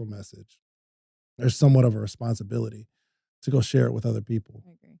special message, there's somewhat of a responsibility to go share it with other people.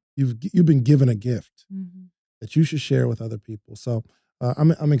 I agree. You've been given a gift that you should share with other people. So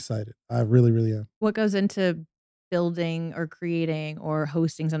I'm excited. I really, really am. What goes into building or creating or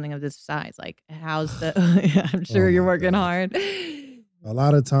hosting something of this size? Like how's the, I'm sure you're working hard. A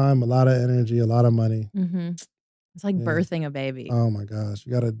lot of time, a lot of energy, a lot of money. It's like birthing a baby. Oh my gosh.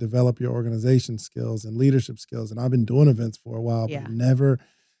 You got to develop your organization skills and leadership skills. And I've been doing events for a while, but it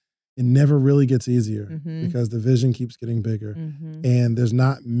never really gets easier because the vision keeps getting bigger. And there's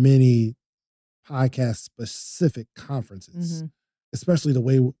not many podcast specific conferences, especially the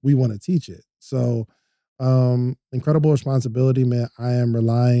way we want to teach it. So incredible responsibility, man. I am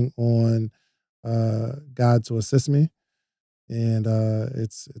relying on God to assist me. And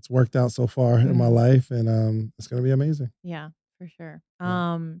it's worked out so far in my life, and it's going to be amazing. Yeah, for sure.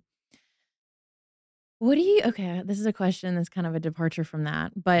 What do you, okay, this is a question that's kind of a departure from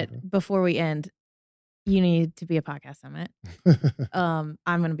that, but before we end, you need to be a podcast summit. I'm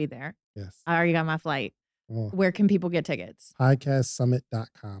going to be there. Yes. I already got my flight. Where can people get tickets?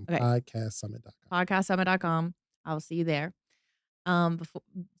 Podcastsummit.com. Okay. Podcastsummit.com. Podcastsummit.com. I'll see you there.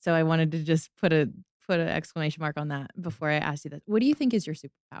 So I wanted to just put an exclamation mark on that before I asked you this. What do you think is your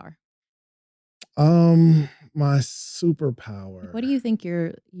superpower? My superpower. What do you think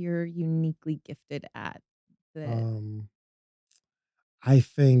you're uniquely gifted at? I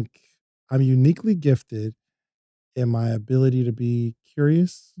think I'm uniquely gifted in my ability to be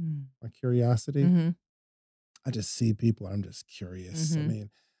curious, my curiosity. I just see people, I'm just curious. I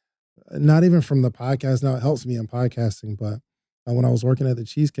mean, not even from the podcast. Now it helps me in podcasting, but when I was working at the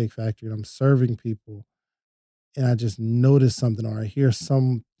Cheesecake Factory and I'm serving people and I just notice something or I hear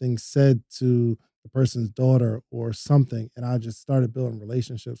something said to the person's daughter or something, and I just started building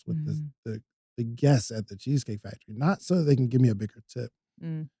relationships with the guests at the Cheesecake Factory, not so that they can give me a bigger tip,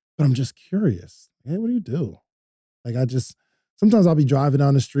 but I'm just curious. Hey, what do you do? Like sometimes I'll be driving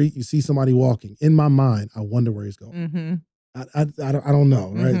down the street, you see somebody walking. In my mind, I wonder where he's going. Mm-hmm. I don't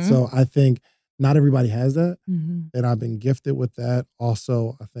know, right? Mm-hmm. So I think not everybody has that, Mm-hmm. and I've been gifted with that.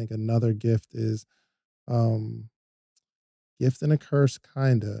 Also, I think another gift is gift and a curse,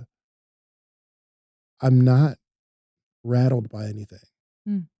 kinda. I'm not rattled by anything,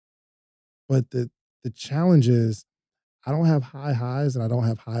 Mm. but the challenge is I don't have high highs and I don't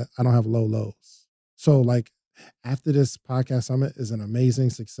have low lows. So like after this podcast summit is an amazing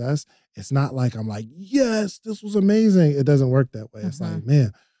success, it's not like I'm like, yes, this was amazing. It doesn't work that way. It's Mm-hmm. like,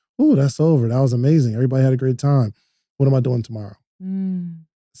 man, ooh, that's over. That was amazing. Everybody had a great time. What am I doing tomorrow? Mm.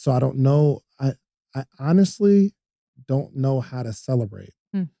 So I don't know. I honestly don't know how to celebrate.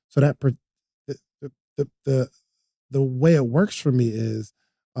 Mm. So the, the the way it works for me is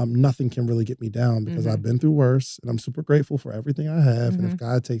nothing can really get me down because Mm-hmm. I've been through worse and I'm super grateful for everything I have. And Mm-hmm. if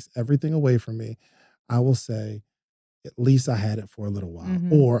God takes everything away from me, I will say, at least I had it for a little while,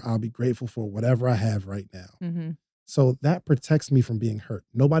 Mm-hmm. or I'll be grateful for whatever I have right now. Mm-hmm. So that protects me from being hurt.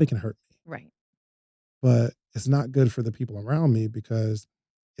 Nobody can hurt me, Right. but it's not good for the people around me because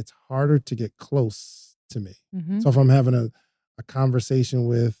it's harder to get close to me. Mm-hmm. So if I'm having a conversation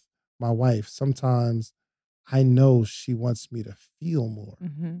with my wife, sometimes I know she wants me to feel more.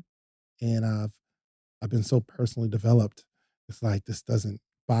 Mm-hmm. And I've been so personally developed. It's like this doesn't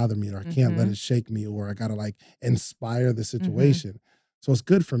bother me, or I can't let Mm-hmm. it shake me, or I gotta like inspire the Mm-hmm. situation. So it's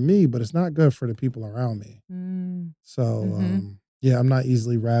good for me, but it's not good for the people around me. Mm. So Mm-hmm. yeah, I'm not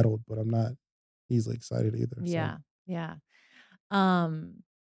easily rattled, but I'm not easily excited either. So Yeah. Yeah. Um,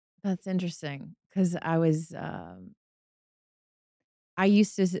 that's interesting because I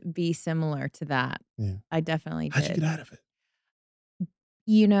used to be similar to that. yeah. I definitely How'd you get did. out of it?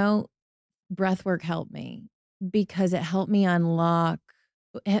 You know, breath work helped me because it helped me unlock,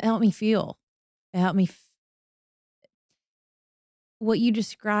 it helped me feel, it helped me. What you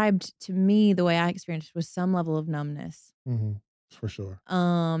described to me, the way I experienced was some level of numbness. Mm-hmm. For sure.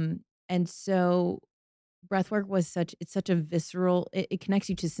 And so breathwork was it's such a visceral, it connects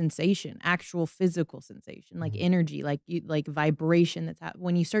you to sensation, actual physical sensation, like Mm-hmm. energy, like vibration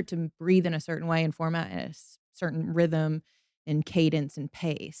when you start to breathe in a certain way and format in a certain rhythm and cadence and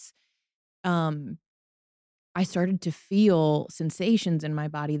pace. I started to feel sensations in my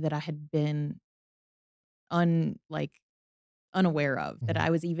body that I had been like unaware of, that Mm-hmm. I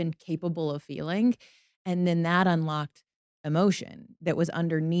was even capable of feeling. And then that unlocked emotion that was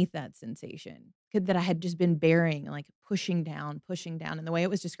underneath that sensation that I had just been bearing, like pushing down. And the way it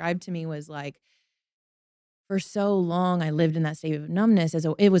was described to me was like, for so long, I lived in that state of numbness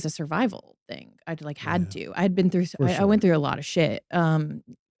it was a survival thing. Had Yeah. to. I'd been through. For I went sure. through a lot of shit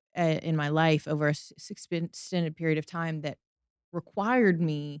in my life over a extended period of time that required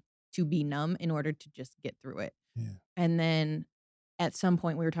me to be numb in order to just get through it. Yeah. And then at some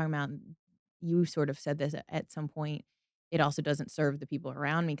point we were talking about, you sort of said this at some point, it also doesn't serve the people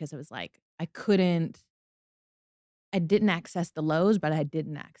around me because it was like I didn't access the lows, but I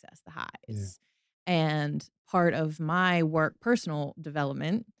didn't access the Yeah. highs. And part of my personal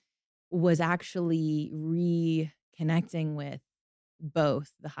development was actually reconnecting with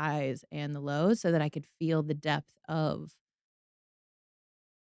both the highs and the lows so that I could feel the depth of,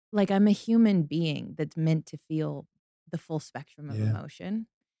 like, I'm a human being that's meant to feel the full spectrum of Yeah. emotion.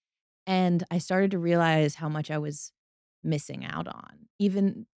 And I started to realize how much I was missing out on.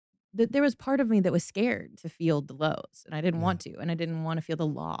 Even that there was part of me that was scared to feel the lows, and I didn't Yeah. want to, and I didn't want to feel the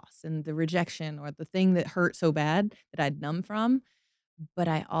loss and the rejection or the thing that hurt so bad that I'd numb from. But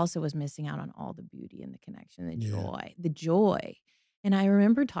I also was missing out on all the beauty and the connection, Yeah. the joy. And I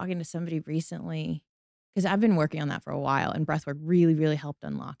remember talking to somebody recently because I've been working on that for a while, and breathwork really, really helped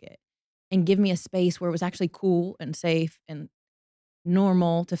unlock it and give me a space where it was actually cool and safe and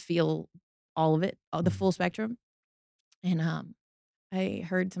normal to feel all of it, all the Mhm. full spectrum. And I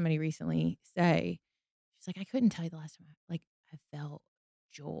heard somebody recently say, she's like, I couldn't tell you the last time I felt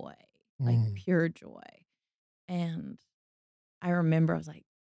joy, like Mm. pure joy. And I remember I was like,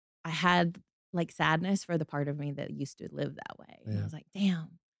 I had like sadness for the part of me that used to live that way. And I Yeah. was like,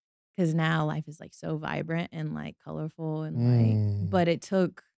 damn. Because now life is like so vibrant and like colorful and light. Mm. But it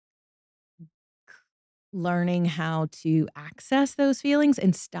took learning how to access those feelings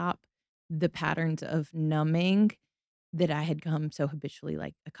and stop the patterns of numbing that I had come so habitually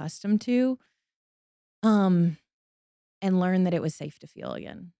like accustomed to. Um, and learn that it was safe to feel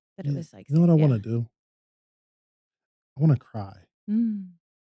again. That it Yeah. was like, You know what I yeah. wanna do? I wanna cry. Mm,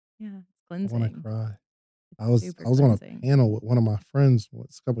 yeah, it's I wanna cleansing. cry. It's I was super I was on a cleansing. panel with one of my friends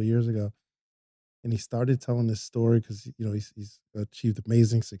a couple of years ago, and he started telling this story because he's achieved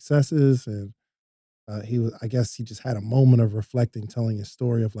amazing successes, and I guess he just had a moment of reflecting, telling his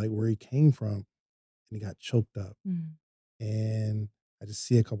story of like where he came from, and he got choked up. Mhm. And I just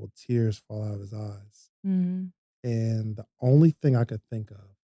see a couple tears fall out of his eyes. Mhm. And the only thing I could think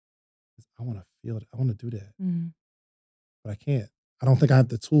of is I want to feel it. I want to do that, Mhm. but I can't. I don't think I have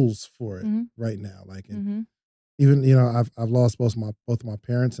the tools for it Mhm. right now. Like, and Mhm. even I've lost both of my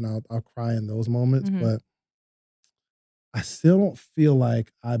parents, and I'll cry in those moments, Mhm. but I still don't feel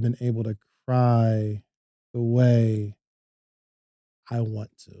like I've been able to cry the way I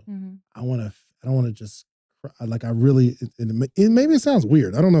want to. Mhm. I want to. I don't want to just cry. Like I really. Maybe it sounds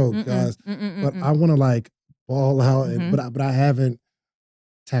weird. I don't know, Mm-mm. guys, Mm-mm. but Mm-mm. I want to like ball out, and Mhm. but I haven't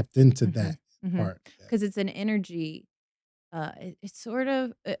tapped into Mhm. that Mhm. part yet. 'Cause it's an energy, it's sort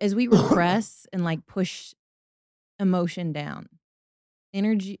of as we repress and, like, push emotion down,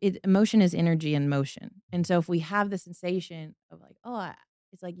 emotion is energy in motion, and so if we have the sensation of, like, "Oh,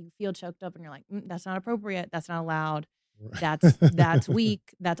 it's like you feel choked up and you're like, that's not appropriate, that's not allowed, that's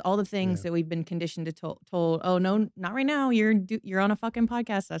weak," that's all the things Yeah. that we've been conditioned to told, "Oh, no, not right now, you're on a fucking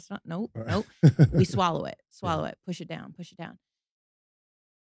podcast, that's not nope, Right. nope." We Yeah. swallow it, push it down, push it down.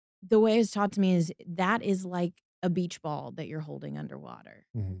 The way it's taught to me is that is like a beach ball that you're holding underwater.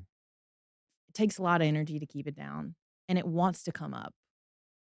 Mhm. It takes a lot of energy to keep it down, and it wants to come up.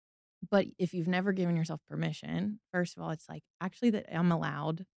 But if you've never given yourself permission, first of all, it's like, actually, that I'm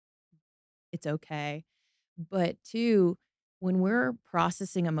allowed, it's okay. But two, when we're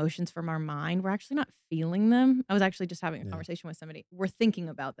processing emotions from our mind, we're actually not feeling them. I was actually just having a Yeah. conversation with somebody. We're thinking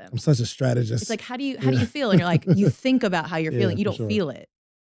about I'm them. such a It's like, strategist. how do Yeah. you feel? And you're like, you think about how you're Yeah, feeling. You for don't sure. feel it.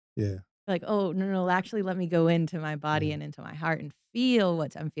 Yeah. Like, "Oh, no, no, actually let me go into my body Yeah. and into my heart and feel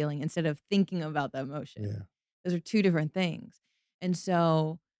what I'm feeling instead of thinking about the emotion." Yeah. Those are 2 different things. And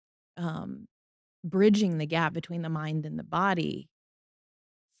so, um, bridging the gap between the mind and the body,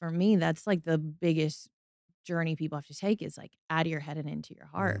 for me, that's like the biggest journey people have to take is like out of your head and into your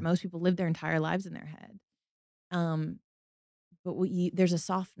heart. Yeah. Most people live their entire lives in their head. Um, but there's a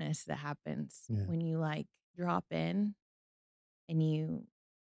softness that happens Yeah. when you like drop in and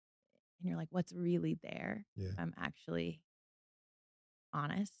you're like, what's really there if Yeah. I'm actually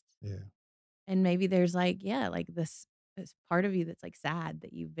honest. Yeah. And maybe there's like, yeah, like this part of you that's like sad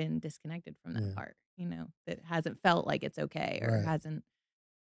that you've been disconnected from that Yeah. part, that hasn't felt like it's okay or Right. hasn't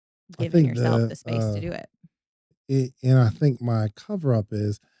I given think yourself the space to do it. and I think my cover up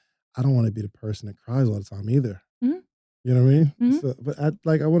is I don't want to be the person that cries all the time either. Mhm. You know what I mean? Mhm. So, but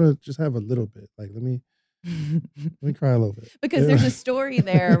I want to just have a little bit. Like, let me cry a little bit. Because there's a story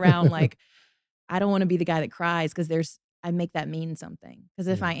there around like, I don't want to be the guy that cries because I make that mean something. Because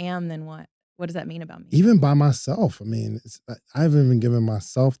if Yeah. I am, then what? What does that mean about me? Even by myself. I mean, I haven't even given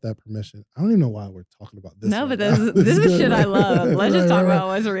myself that permission. I don't even know why we're talking about this No, right but now. this is good, shit I right? love. Let's just Right, talk right, right. about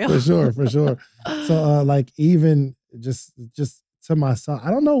what's real. For sure, for sure. So, like, even just to myself, I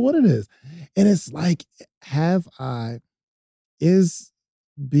don't know what it is, and it's like, have I is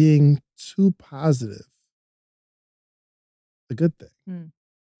being too positive a good thing? Hmm.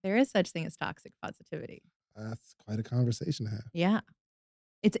 There is such thing as toxic positivity. That's quite a conversation to have. Yeah.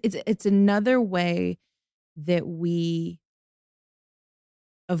 It's another way that we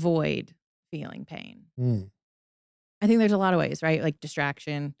avoid feeling pain. Mm, I think there's a lot of ways, right? Like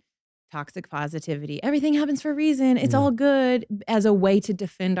distraction, toxic positivity. Everything happens for a reason. It's yeah, all good as a way to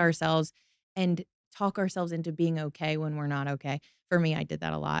defend ourselves and talk ourselves into being okay when we're not okay. For me, I did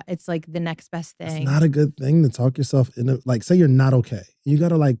that a lot. It's like the next best that's thing. not a good thing to talk yourself into. Like, say you're not okay, you got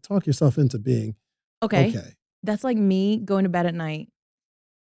to like talk yourself into being Okay. okay. That's like me going to bed at night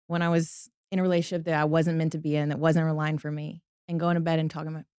when I was in a relationship that I wasn't meant to be in, that wasn't aligned for me, and going to bed and talking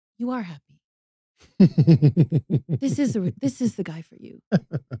about, you are happy. This is the guy for you.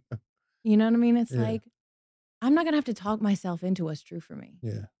 You know what I mean? It's Yeah, like, I'm not gonna have to talk myself into what's true for me.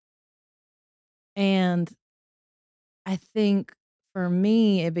 yeah, And I think for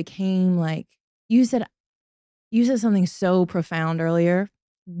me, it became like you said you said something so profound earlier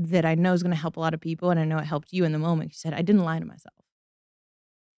that I know is gonna help a lot of people, and I know it helped you in the moment. You said, I didn't lie to myself.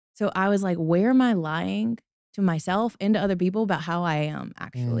 So I was like, where am I lying to myself and to other people about how I am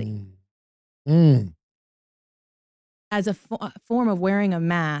actually? mm, mm, As a form of wearing a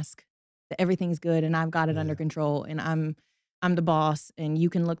mask that everything's good and I've got it under yeah, control and I'm the boss and you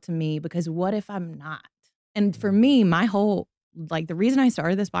can look to me because what if I'm not? And for mm, me, my whole like the reason I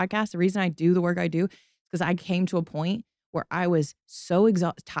started this podcast, the reason I do the work I do, is because I came to a point where I was so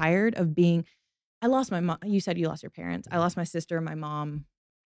tired of being. I lost my mom. You said you lost your parents. I yeah, lost my sister, my mom,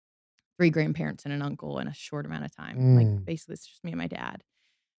 3 grandparents, and an uncle in a short amount of time. Like mm. basically, it's just me and my dad.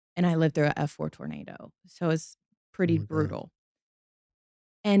 And I lived through a F4 tornado, so it's Oh pretty my god. brutal.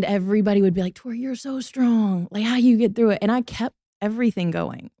 And everybody would be like, Tori, you're so strong. Like, how you get through it? And I kept everything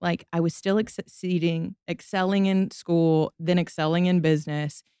going. Like, I was still succeeding, excelling in school, then excelling in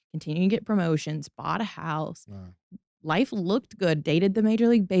business, continuing to get promotions, bought a house. Wow. Life looked good, dated the Major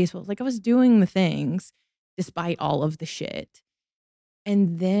League Baseball. Like, I was doing the things despite all of the shit.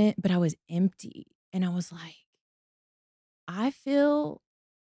 And then, but I was empty. And I was like, I feel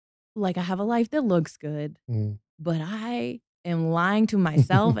like I have a life that looks good, but I am lying to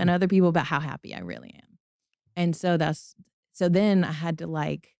myself and other people about how happy I really am. And so then I had to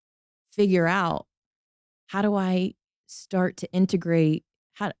like figure out, how do I start to integrate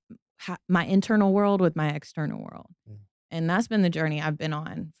how my internal world with my external world? Yeah. And that's been the journey I've been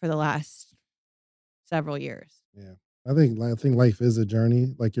on for the last several years. Yeah. I think life is a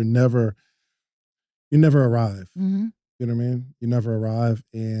journey. Like you never arrive. Mm-hmm. You know what I mean? You never arrive.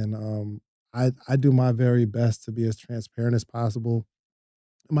 And I do my very best to be as transparent as possible.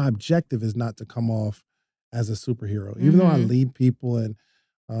 My objective is not to come off as a superhero. Even though I lead people and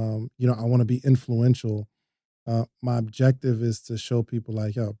I want to be influential, my objective is to show people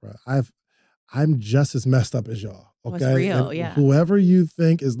like, yo, bro, I'm just as messed up as y'all. What's Okay. real, And yeah. whoever you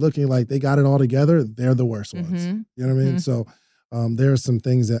think is looking like they got it all together, they're the worst ones. Mm-hmm. You know what I mean? So there are some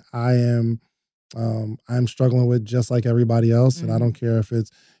things that I'm struggling with just like everybody else. And I don't care if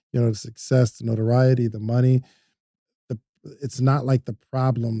it's, the success, the notoriety, the money. It's not like the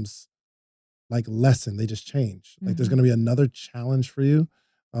problems like lessen, they just change. Like there's going to be another challenge for you.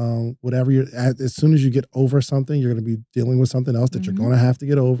 Whatever you're at, as soon as you get over something, you're going to be dealing with something else that you're going to have to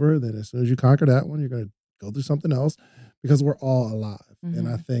get over. Then as soon as you conquer that one, you're going to go through something else, because we're all alive. And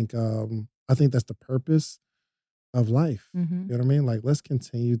I think that's the purpose of life. You know what I mean? Like, let's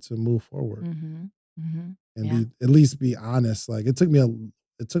continue to move forward and at least be honest. Like it took me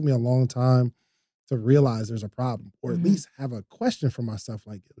a long time to realize there's a problem, or at least have a question for myself.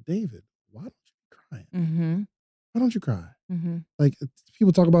 Like, David, why don't you cry? Why don't you cry? Like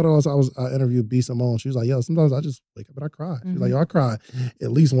people talk about it. I interviewed B. Simone. She was like, yo, sometimes I just wake up and I cry. She's like, yo, I cry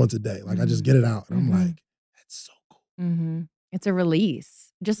at least once a day. Like I just get it out. And I'm like, that's so cool. It's a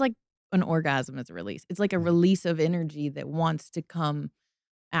release. Just like an orgasm is a release. It's like a release of energy that wants to come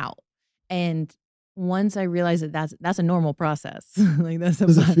out. And once I realized that that's a normal process. Like does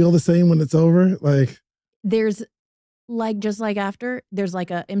it feel the same when it's over? Like there's like, just like after, there's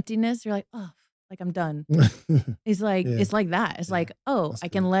like a emptiness. You're like, oh, like I'm done. It's like, it's like that. It's like, oh, I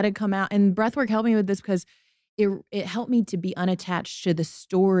can let it come out. And breathwork helped me with this because it helped me to be unattached to the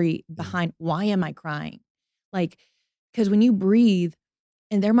story behind why am I crying? Like, because when you breathe,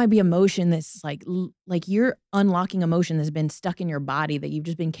 and there might be emotion that's like you're unlocking emotion that's been stuck in your body that you've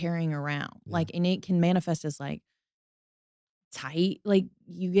just been carrying around. Like, and it can manifest as like tight, like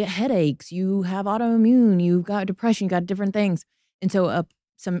you get headaches, you have autoimmune, you've got depression, you got different things. And so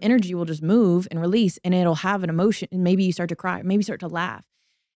some energy will just move and release, and it'll have an emotion, and maybe you start to cry, maybe start to laugh.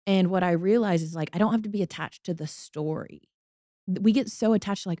 And what I realize is like, I don't have to be attached to the story. We get so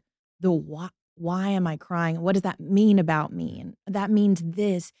attached to like the why am I crying? What does that mean about me? And that means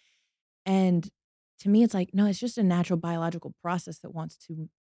this. And to me, it's like, no, it's just a natural biological process that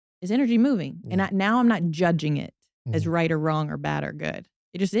is energy moving. And now I'm not judging it as right or wrong or bad or good.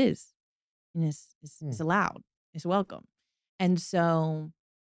 It just is. And it's allowed. It's welcome. And so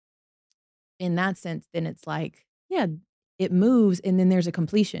in that sense, then it's like, yeah, it moves, and then there's a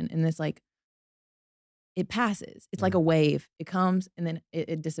completion, and it's like, it passes. It's like a wave. It comes and then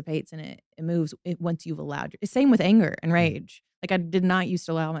it dissipates, and it moves once you've allowed. It's same with anger and rage. Like I did not used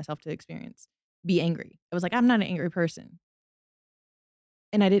to allow myself to be angry. I was like, I'm not an angry person.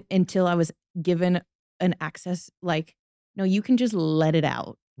 And I did until I was given an access, like, no, you can just let it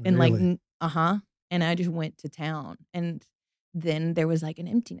out. And really? And I just went to town. And then there was like an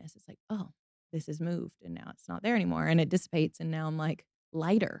emptiness. It's like, oh, this has moved, and now it's not there anymore. And it dissipates, and now I'm like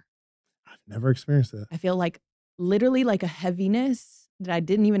lighter. I've never experienced that. I feel like literally like a heaviness that I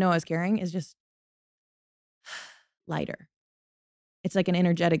didn't even know I was carrying is just lighter. It's like an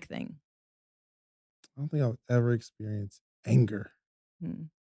energetic thing. I don't think I've ever experienced anger.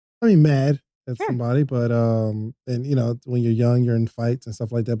 I mean, mad at somebody, but and when you're young, you're in fights and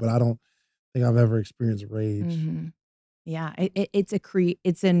stuff like that. But I don't think I've ever experienced rage. Yeah, it's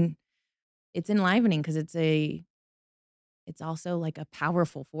enlivening because it's also like a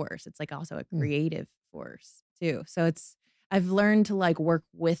powerful force. It's like also a creative force too. So I've learned to like work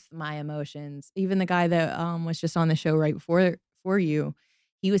with my emotions. Even the guy that was just on the show right before you,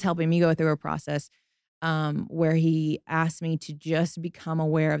 he was helping me go through a process where he asked me to just become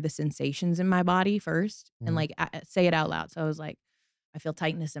aware of the sensations in my body first and like say it out loud. So I was like, I feel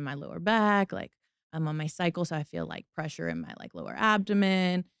tightness in my lower back. Like I'm on my cycle, so I feel like pressure in my like lower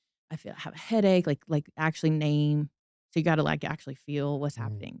abdomen. I have a headache, like actually name. So you got to like actually feel what's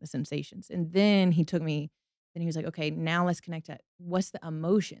happening, the sensations. And then he was like, okay, now let's connect to what's the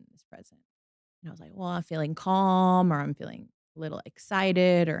emotion that's present. And I was like, well, I'm feeling calm, or I'm feeling a little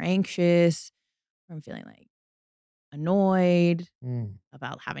excited or anxious, or I'm feeling like annoyed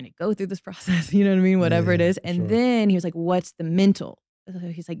about having to go through this process. You know what I mean? Whatever it is. And sure. then he was like, what's the mental?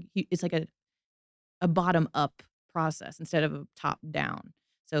 He's like, it's like a bottom up process instead of a top down.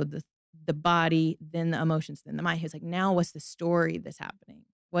 So the body, then the emotions, then the mind. He's like, now what's the story that's happening?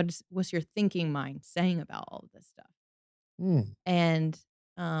 What's your thinking mind saying about all of this stuff? And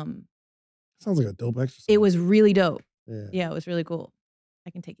sounds like a dope exercise. it was really dope. Yeah, it was really cool. I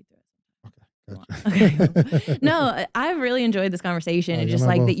can take you through it. Okay, gotcha. Okay. No, I've really enjoyed this conversation. Oh, and you just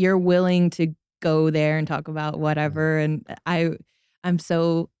and I like both. that you're willing to go there and talk about whatever. And I'm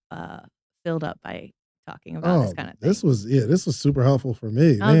so filled up by talking about this kind of thing. This was super helpful for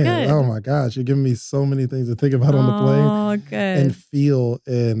me, Oh, man. good. Oh my gosh, you're giving me so many things to think about on the plane Oh, good. and feel.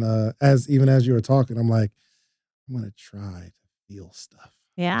 And as you were talking, I'm like, I'm gonna try to feel stuff.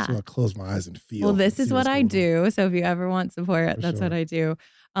 Yeah. So I close my eyes and feel. Well, this is what I do. So if you ever want support, that's what I do.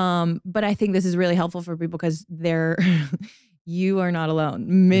 But I think this is really helpful for people because you are not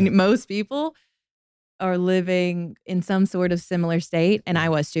alone. Most people are living in some sort of similar state. And I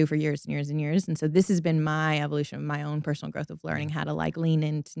was too for years and years and years. And so this has been my evolution of my own personal growth of learning how to like lean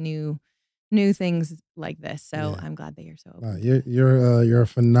into new things like this. So I'm glad that you're so open. You're a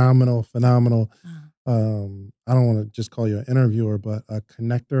phenomenal. I don't want to just call you an interviewer, but a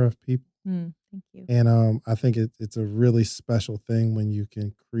connector of people. Thank you. And I think it's a really special thing when you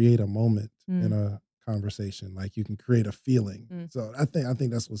can create a moment in a conversation, like you can create a feeling. So I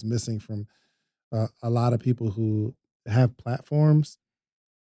think that's what's missing from a lot of people who have platforms.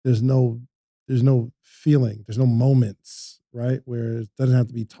 There's no feeling, there's no moments, right? Where it doesn't have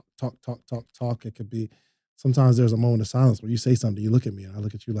to be talk. It could be sometimes there's a moment of silence where you say something, you look at me, and I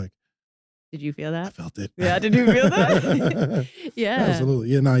look at you like, did you feel that? I felt it. Yeah, did you feel that? Yeah. Absolutely.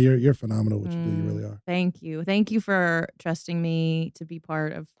 Yeah, no, you're phenomenal what you do. You really are. Thank you. Thank you for trusting me to be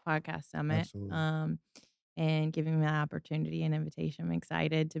part of Podcast Summit. Absolutely. And giving me that opportunity and invitation. I'm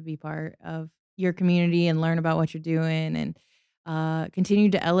excited to be part of your community and learn about what you're doing and continue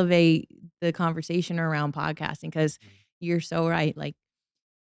to elevate the conversation around podcasting because you're so right. Like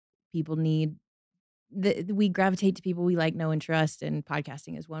people we gravitate to people we like, know, and trust. And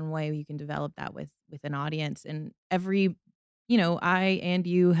podcasting is one way you can develop that with an audience. And I and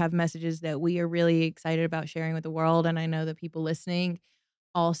you have messages that we are really excited about sharing with the world. And I know that people listening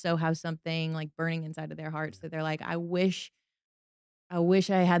also have something like burning inside of their hearts that they're like, I wish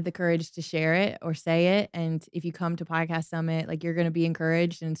I had the courage to share it or say it. And if you come to Podcast Summit, like you're going to be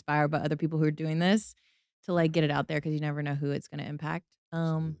encouraged and inspired by other people who are doing this to like get it out there because you never know who it's going to impact.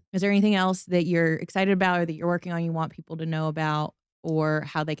 Is there anything else that you're excited about or that you're working on you want people to know about or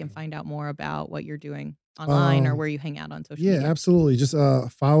how they can find out more about what you're doing online or where you hang out on social media? Yeah, absolutely. Just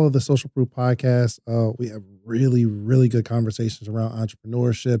follow the Social Proof Podcast. We have really, really good conversations around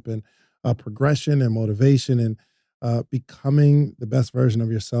entrepreneurship and progression and motivation and becoming the best version of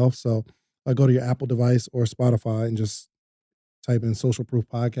yourself. So go to your Apple device or Spotify and just type in Social Proof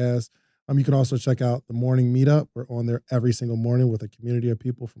Podcast. You can also check out the Morning Meetup. We're on there every single morning with a community of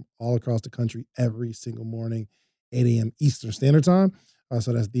people from all across the country every single morning, 8 a.m. Eastern Standard Time.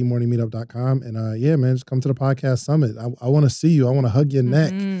 So that's themorningmeetup.com. And yeah, man, just come to the Podcast Summit. I want to see you. I want to hug your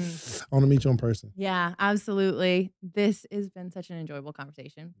neck. I want to meet you in person. Yeah, absolutely. This has been such an enjoyable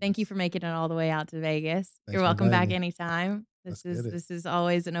conversation. Thank you for making it all the way out to Vegas. You're welcome back anytime. This is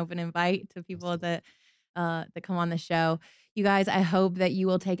always an open invite to people that come on the show. You guys, I hope that you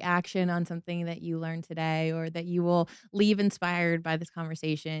will take action on something that you learned today or that you will leave inspired by this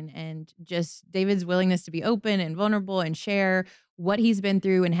conversation and just David's willingness to be open and vulnerable and share what he's been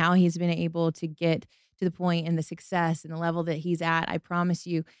through and how he's been able to get to the point and the success and the level that he's at. I promise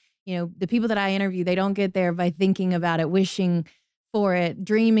you, the people that I interview, they don't get there by thinking about it, wishing for it,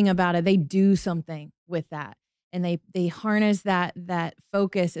 dreaming about it. They do something with that. And they harness that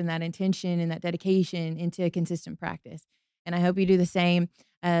focus and that intention and that dedication into a consistent practice. And I hope you do the same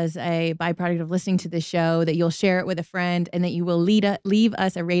as a byproduct of listening to this show, that you'll share it with a friend and that you will leave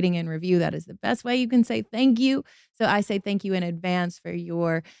us a rating and review. That is the best way you can say thank you. So I say thank you in advance for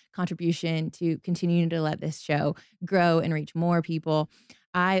your contribution to continuing to let this show grow and reach more people.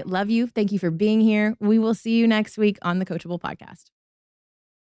 I love you. Thank you for being here. We will see you next week on the Coachable Podcast.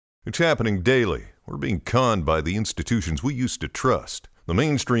 It's happening daily. We're being conned by the institutions we used to trust. The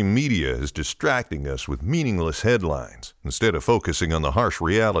mainstream media is distracting us with meaningless headlines instead of focusing on the harsh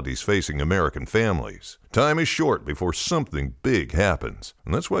realities facing American families. Time is short before something big happens,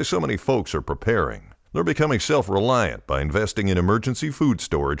 and that's why so many folks are preparing. They're becoming self-reliant by investing in emergency food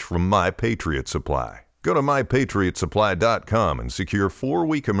storage from My Patriot Supply. Go to MyPatriotSupply.com and secure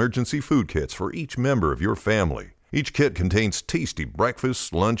 4-week emergency food kits for each member of your family. Each kit contains tasty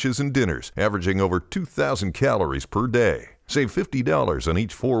breakfasts, lunches, and dinners, averaging over 2,000 calories per day. Save $50 on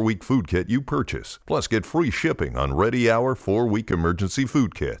each 4-week food kit you purchase. Plus, get free shipping on Ready Hour 4-week emergency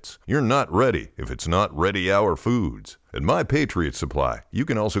food kits. You're not ready if it's not Ready Hour foods. At My Patriot Supply, you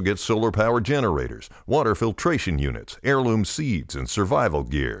can also get solar power generators, water filtration units, heirloom seeds, and survival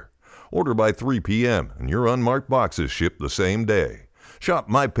gear. Order by 3 p.m. and your unmarked boxes ship the same day. Shop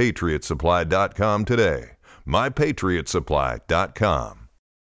MyPatriotSupply.com today. MyPatriotSupply.com.